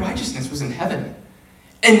 my righteousness was in heaven.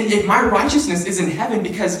 And if my righteousness is in heaven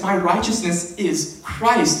because my righteousness is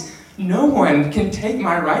Christ, no one can take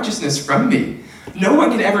my righteousness from me. No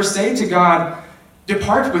one can ever say to God,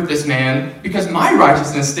 "Depart with this man," because my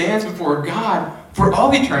righteousness stands before God for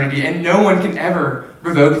all eternity, and no one can ever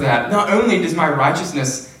revoke that. Not only does my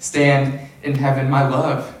righteousness stand in heaven, my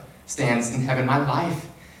love stands in heaven. My life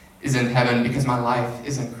is in heaven because my life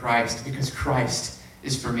is in Christ, because Christ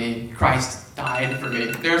is for me. Christ died for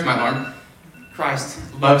me. There's my alarm. Christ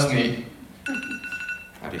loves me.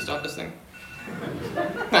 How do you stop this thing?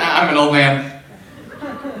 I'm an old man.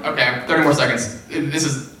 Okay, 30 more seconds. This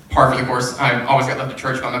is par for the course. I always got left at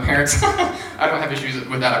church by my parents. I don't have issues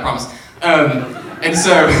with that, I promise. And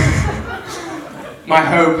so, my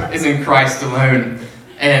hope is in Christ alone.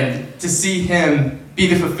 And to see Him be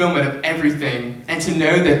the fulfillment of everything, and to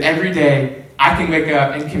know that every day I can wake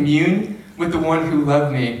up and commune with the one who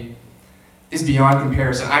loved me, is beyond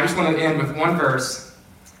comparison. I just want to end with one verse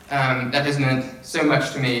that has meant so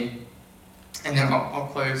much to me, and then I'll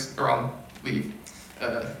close, or I'll leave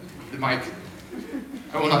the mic.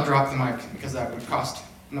 I will not drop the mic, because that would cost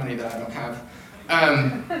money that I don't have.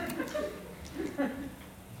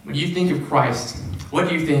 When you think of Christ, what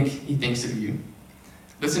do you think He thinks of you?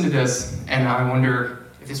 Listen to this, and I wonder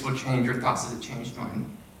if this will change your thoughts as it changed mine.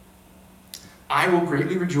 "I will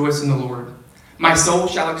greatly rejoice in the Lord. My soul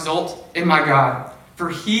shall exult in my God, for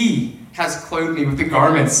He has clothed me with the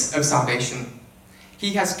garments of salvation.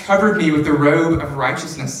 He has covered me with the robe of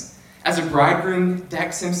righteousness, as a bridegroom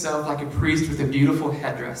decks himself like a priest with a beautiful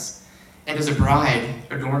headdress, and as a bride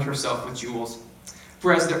adorned herself with jewels.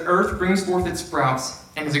 For as the earth brings forth its sprouts,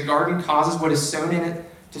 and as a garden causes what is sown in it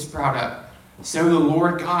to sprout up, so the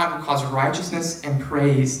Lord God will cause righteousness and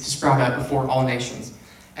praise to sprout up before all nations."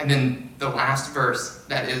 And then the last verse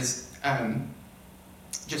that is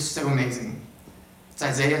just so amazing. It's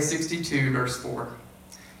Isaiah 62, verse 4.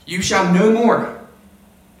 "You shall no more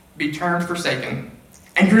be turned forsaken,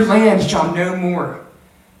 and your land shall no more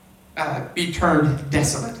be turned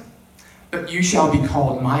desolate. But you shall be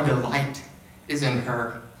called, my delight is in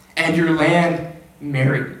her, and your land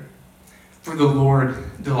married. For the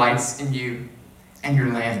Lord delights in you, and your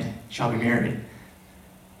land shall be married."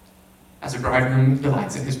 As a bridegroom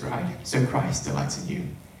delights in his bride, so Christ delights in you,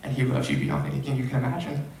 and He loves you beyond anything you can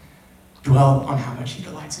imagine. Dwell on how much He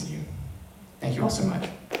delights in you. Thank you all so much.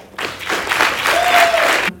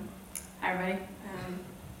 Hi, everybody.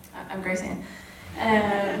 I'm Grace Ann.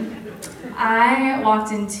 I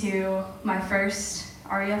walked into my first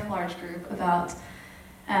REF large group about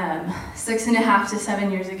 6.5 to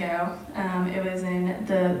 7 years ago. It was in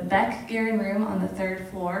the Beck Guerin room on the 3rd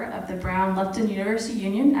floor of the Brown Lupton University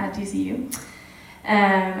Union at DCU.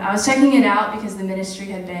 I was checking it out because the ministry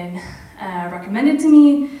had been recommended to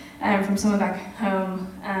me from someone back home.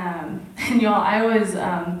 And y'all, I was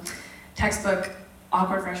textbook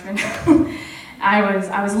awkward freshman. I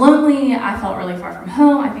was lonely. I felt really far from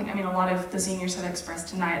home. I mean, a lot of the seniors have expressed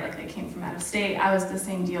tonight, like they came from out of state. I was the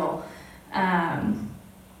same deal.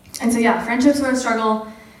 And so yeah, friendships were a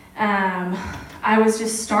struggle. I was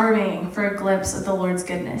just starving for a glimpse of the Lord's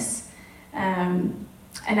goodness. And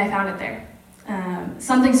I found it there.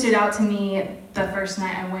 Something stood out to me the first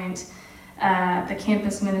night I went. The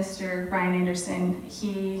campus minister, Ryan Anderson,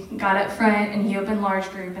 he got up front and he opened large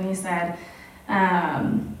group and he said,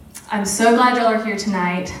 I'm so glad y'all are here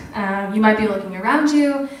tonight. You might be looking around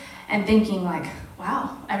you and thinking like,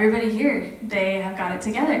 wow, everybody here, they have got it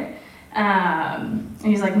together. And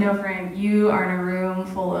he's like, no, friend, you are in a room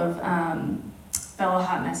full of fellow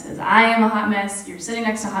hot messes. I am a hot mess. You're sitting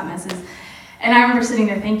next to hot messes. And I remember sitting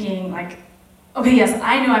there thinking like, okay, yes,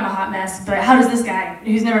 I know I'm a hot mess, but how does this guy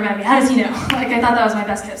who's never met me, how does he know? Like, I thought that was my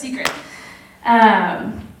best kept secret.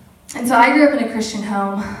 And so I grew up in a Christian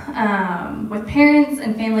home with parents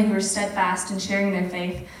and family who were steadfast in sharing their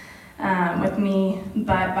faith with me,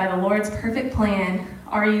 but by the Lord's perfect plan,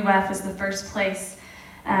 RUF was the first place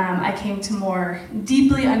I came to more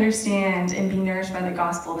deeply understand and be nourished by the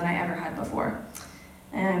gospel than I ever had before.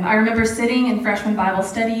 I remember sitting in freshman Bible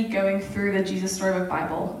study, going through the Jesus Storybook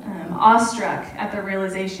Bible, awestruck at the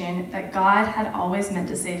realization that God had always meant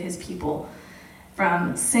to save his people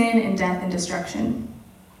from sin and death and destruction,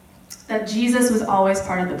 that Jesus was always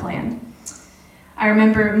part of the plan. I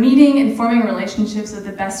remember meeting and forming relationships with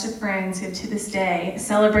the best of friends who to this day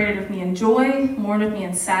celebrated with me in joy, mourned with me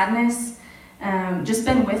in sadness, just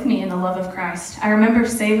been with me in the love of Christ. I remember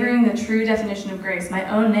savoring the true definition of grace, my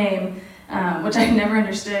own name, which I never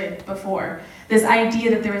understood before. This idea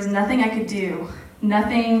that there was nothing I could do,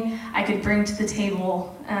 nothing I could bring to the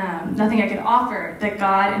table, nothing I could offer, that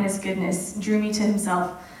God in his goodness drew me to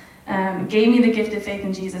himself, gave me the gift of faith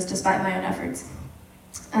in Jesus despite my own efforts.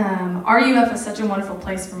 RUF is such a wonderful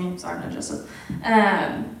place for me, sorry, no, Joseph,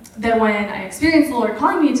 that when I experienced the Lord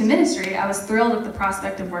calling me into ministry, I was thrilled at the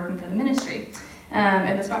prospect of working for the ministry.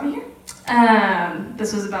 And this brought me here.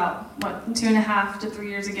 This was about, 2.5 to 3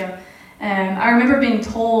 years ago. I remember being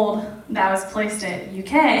told that I was placed at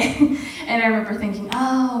UK, and I remember thinking,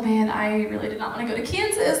 oh man, I really did not want to go to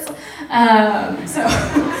Kansas. So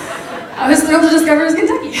I was thrilled to discover it was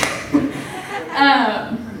Kentucky.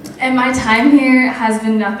 And my time here has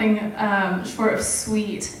been nothing short of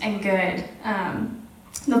sweet and good.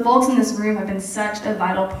 The folks in this room have been such a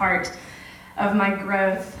vital part of my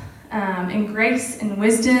growth in grace and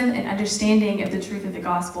wisdom and understanding of the truth of the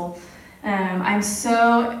gospel. I'm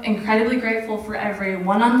so incredibly grateful for every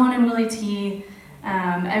one-on-one in Willie T,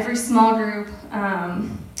 every small group,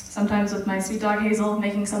 sometimes with my sweet dog Hazel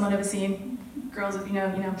making somewhat of a scene. Girls, if you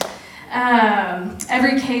know, you know.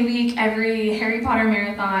 Every K-Week, every Harry Potter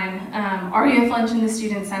marathon, RUF lunch in the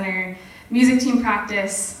Student Center, music team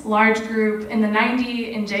practice, large group in the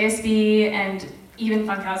 90, in JSB, and even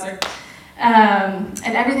Funkhauser,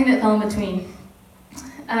 and everything that fell in between.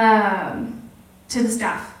 To the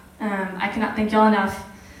staff. I cannot thank y'all enough.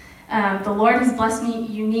 The Lord has blessed me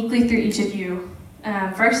uniquely through each of you.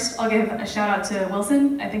 First, I'll give a shout out to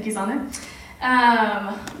Wilson. I think he's on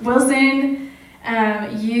there. Wilson,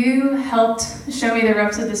 you helped show me the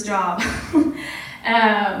ropes of this job.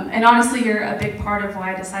 And honestly, you're a big part of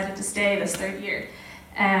why I decided to stay this third year.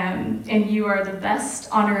 And you are the best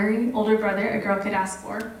honorary older brother a girl could ask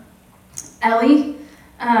for. Ellie,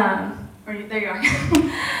 there you are.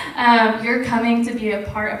 Your coming to be a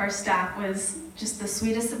part of our staff was just the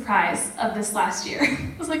sweetest surprise of this last year.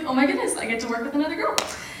 I was like, oh my goodness, I get to work with another girl.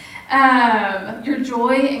 Your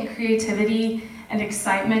joy and creativity and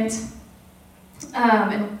excitement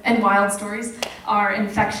and wild stories are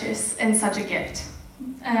infectious and such a gift.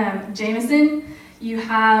 Jameson, you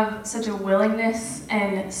have such a willingness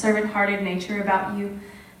and servant-hearted nature about you.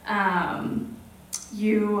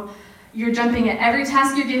 You're jumping at every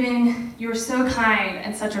task you're given. You're so kind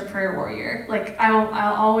and such a prayer warrior. Like I'll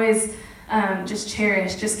always just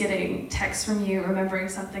cherish just getting texts from you, remembering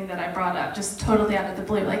something that I brought up, just totally out of the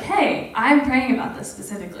blue. Like, hey, I'm praying about this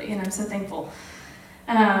specifically, and I'm so thankful.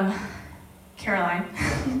 Caroline,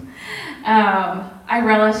 I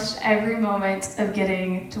relished every moment of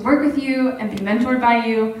getting to work with you and be mentored by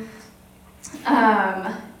you.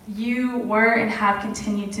 You were and have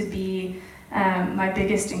continued to be my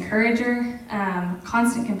biggest encourager,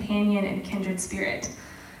 constant companion, and kindred spirit.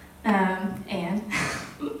 And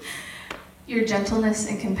your gentleness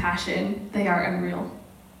and compassion, they are unreal.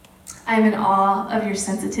 I'm in awe of your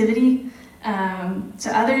sensitivity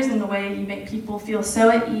to others and the way you make people feel so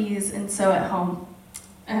at ease and so at home.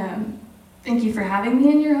 Thank you for having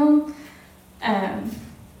me in your home,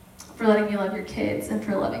 for letting me love your kids, and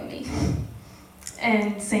for loving me.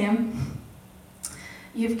 And Sam,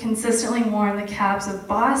 you've consistently worn the caps of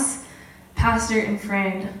boss, pastor, and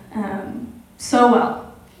friend so well.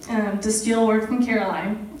 To steal a word from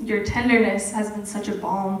Caroline, Your tenderness has been such a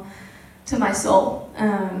balm to my soul.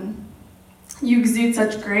 You exude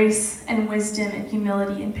such grace and wisdom and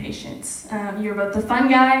humility and patience. You're both the fun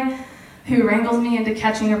guy who wrangles me into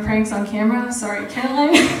catching your pranks on camera, sorry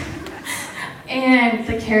Caroline, and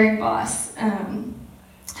the caring boss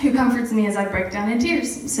who comforts me as I break down in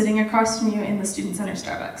tears, sitting across from you in the Student Center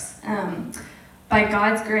Starbucks. By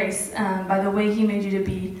God's grace, by the way He made you to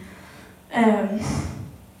be,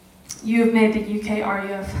 you have made the UK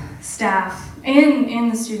RUF staff,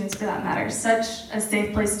 and the students for that matter, such a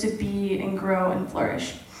safe place to be and grow and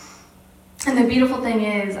flourish. And the beautiful thing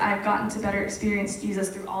is, I've gotten to better experience Jesus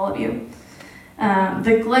through all of you.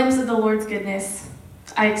 The glimpse of the Lord's goodness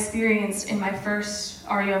I experienced in my first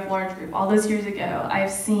RUF large group all those years ago,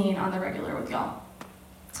 I've seen on the regular with y'all.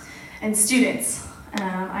 And students,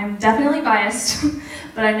 I'm definitely biased,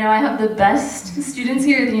 but I know I have the best students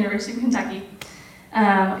here at the University of Kentucky.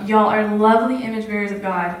 Y'all are lovely image bearers of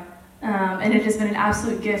God, and it has been an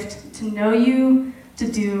absolute gift to know you,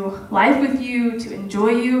 to do life with you, to enjoy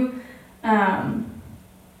you.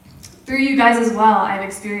 Through you guys as well, I've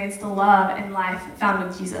experienced the love and life found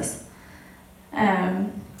with Jesus.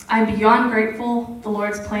 I'm beyond grateful the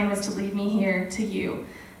Lord's plan was to lead me here to you.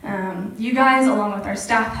 You guys, along with our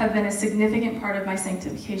staff, have been a significant part of my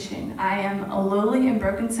sanctification. I am a lowly and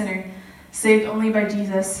broken sinner, saved only by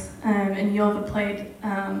Jesus, and you have played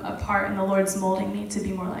a part in the Lord's molding me to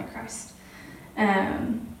be more like Christ.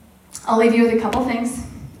 I'll leave you with a couple things.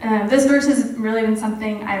 This verse has really been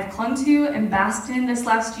something I've clung to and basked in this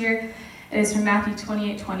last year. It is from Matthew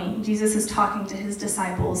 28:20. Jesus is talking to his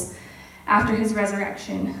disciples after his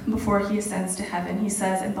resurrection, before he ascends to heaven. He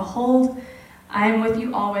says, "And behold, I am with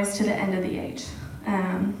you always to the end of the age."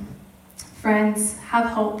 Friends, have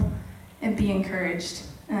hope and be encouraged.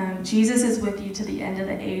 Jesus is with you to the end of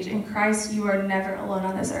the age. In Christ, you are never alone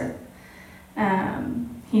on this earth.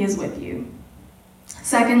 He is with you.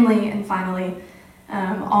 Secondly, and finally,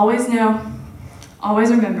 always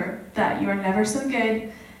remember that you are never so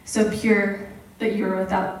good, so pure, that you are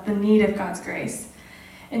without the need of God's grace.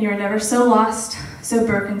 And you are never so lost, so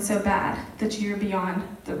broken, so bad, that you are beyond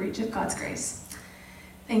the reach of God's grace.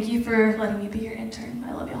 Thank you for letting me be your intern.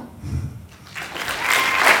 I love y'all.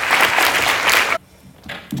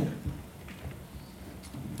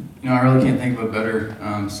 You know, I really can't think of a better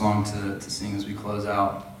song to sing as we close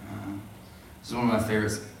out. This is one of my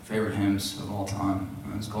favorite hymns of all time.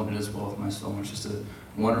 It's called "It Is Well With My Soul." It's just a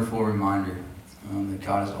wonderful reminder that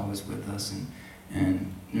God is always with us,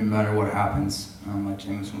 and no matter what happens, like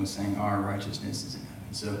Jameson was saying, our righteousness is in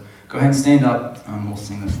heaven. So go ahead and stand up. We'll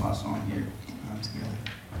sing this last song here together.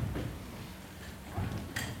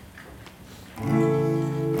 My way.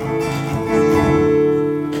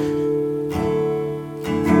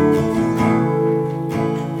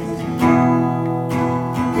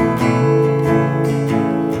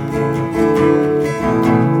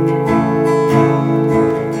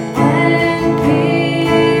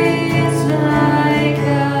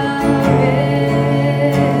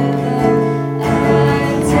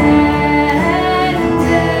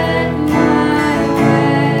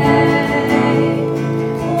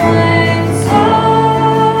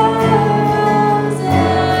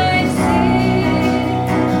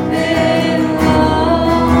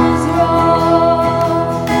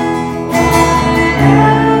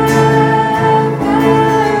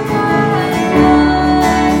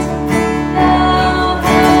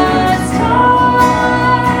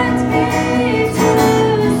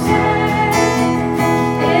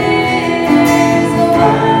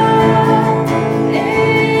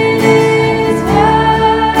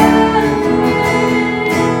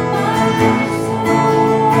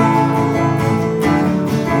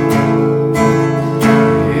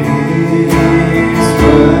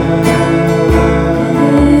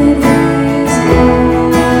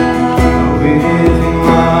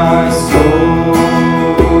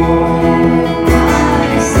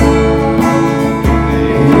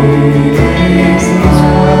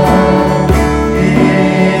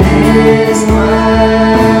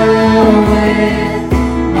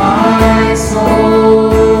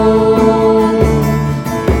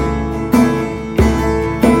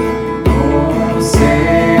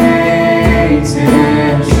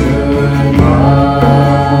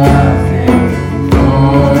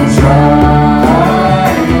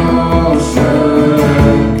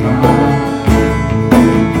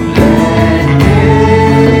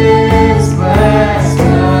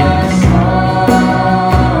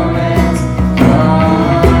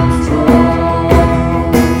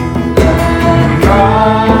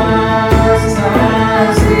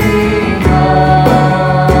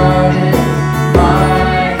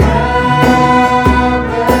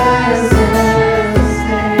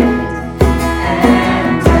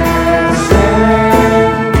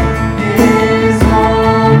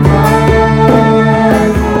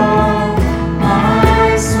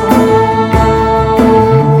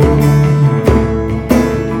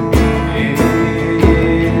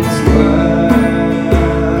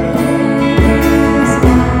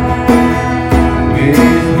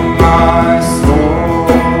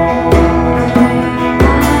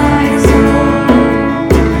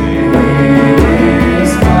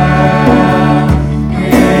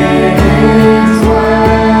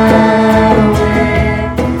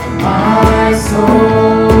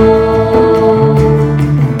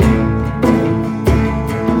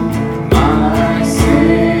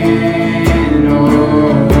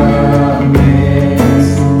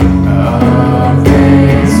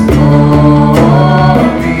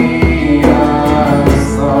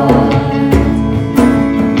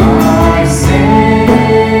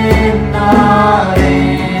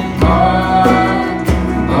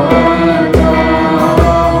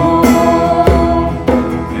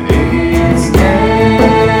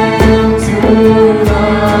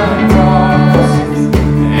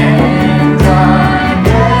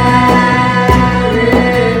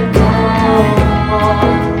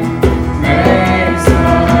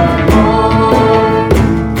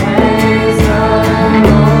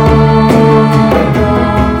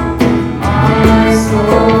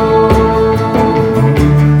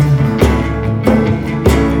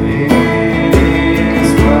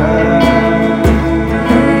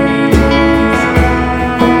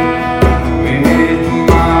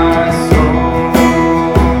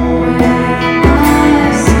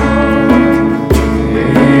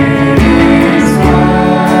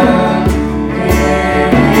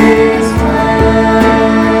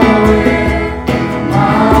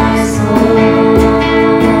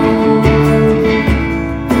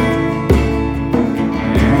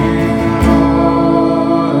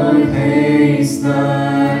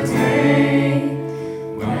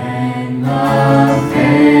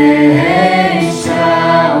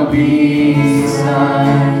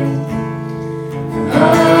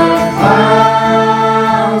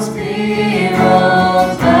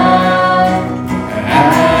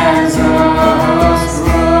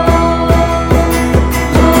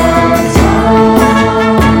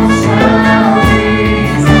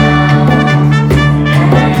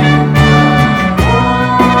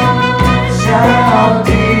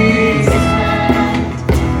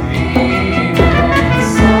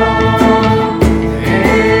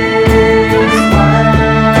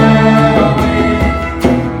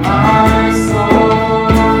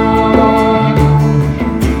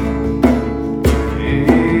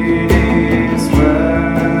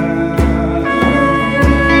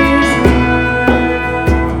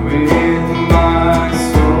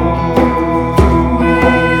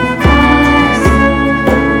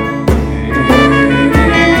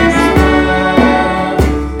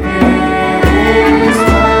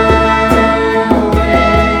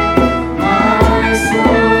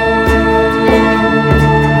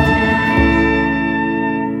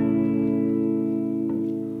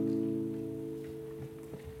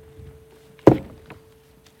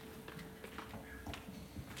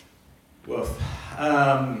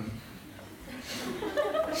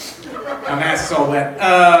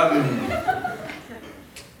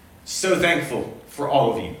 so thankful for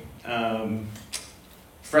all of you.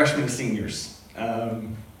 Freshmen, seniors,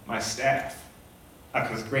 my staff. I've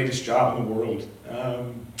got the greatest job in the world.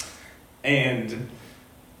 And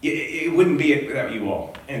it wouldn't be it without you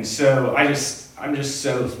all. And so I'm just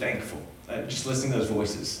so thankful, just listening to those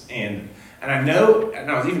voices. And I know, and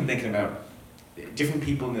I was even thinking about different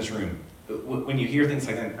people in this room. When you hear things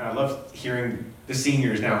like that, and I love hearing the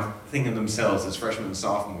seniors now think of themselves as freshmen and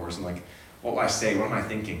sophomores, and like, what will I say? What am I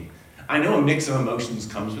thinking? I know a mix of emotions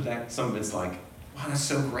comes with that. Some of it's like, wow, that's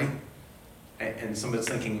so great. And some of it's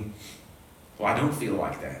thinking, well, I don't feel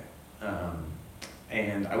like that.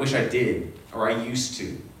 And I wish I did, or I used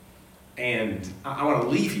to. And I want to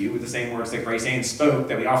leave you with the same words that Grace Ann spoke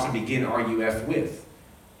that we often begin RUF with.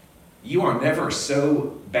 You are never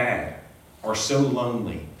so bad or so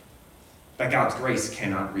lonely that God's grace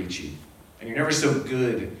cannot reach you. And you're never so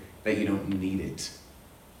good that you don't need it.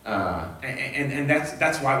 And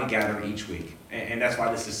that's why we gather each week. And that's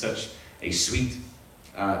why this is such a sweet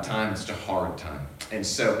time, such a hard time. And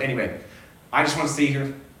so anyway, I just want to see you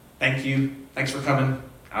here. Thank you. Thanks for coming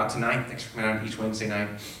out tonight. Thanks for coming out each Wednesday night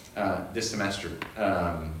this semester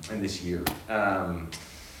and this year.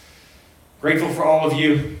 Grateful for all of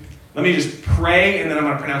you. Let me just pray, and then I'm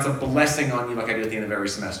going to pronounce a blessing on you like I do at the end of every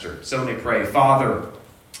semester. So let me pray. Father,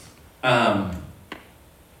 I'm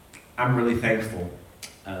really thankful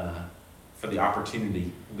for the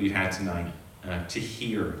opportunity we've had tonight to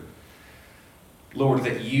hear, Lord,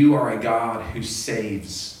 that you are a God who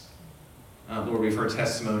saves. Lord, we've heard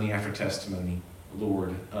testimony after testimony,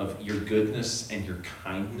 Lord, of your goodness and your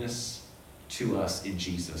kindness to us in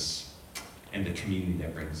Jesus and the community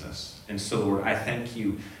that brings us. And so, Lord, I thank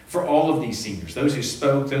you for all of these seniors, those who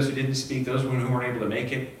spoke, those who didn't speak, those who weren't able to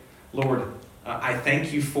make it. Lord, I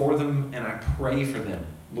thank you for them, and I pray for them.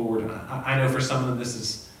 Lord, I know for some of them this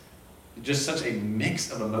is just such a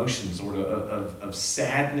mix of emotions, Lord, of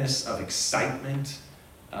sadness, of excitement,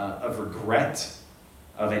 of regret,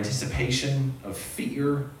 of anticipation, of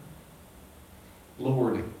fear.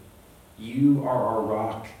 Lord, you are our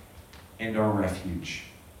rock and our refuge.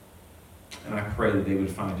 And I pray that they would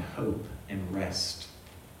find hope and rest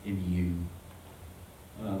in you.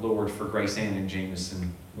 Lord, for Grace Ann and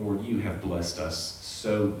Jameson, Lord, you have blessed us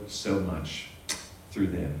so, so much through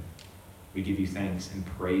them. We give you thanks and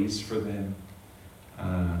praise for them.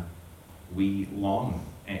 We long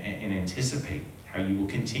and anticipate how you will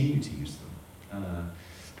continue to use them,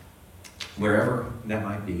 wherever that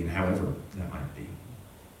might be and however that might be.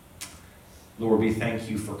 Lord, we thank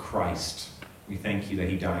you for Christ. We thank you that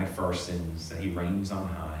he died for our sins, that he reigns on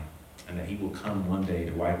high, and that he will come one day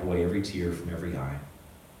to wipe away every tear from every eye.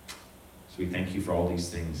 So we thank you for all these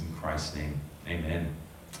things in Christ's name. Amen.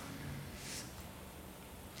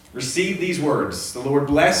 Receive these words. The Lord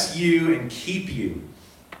bless you and keep you.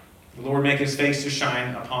 The Lord make his face to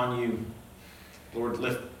shine upon you. The Lord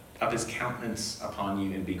lift up his countenance upon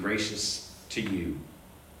you and be gracious to you,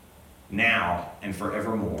 now and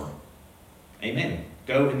forevermore. Amen.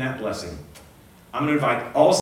 Go in that blessing. I'm going to invite all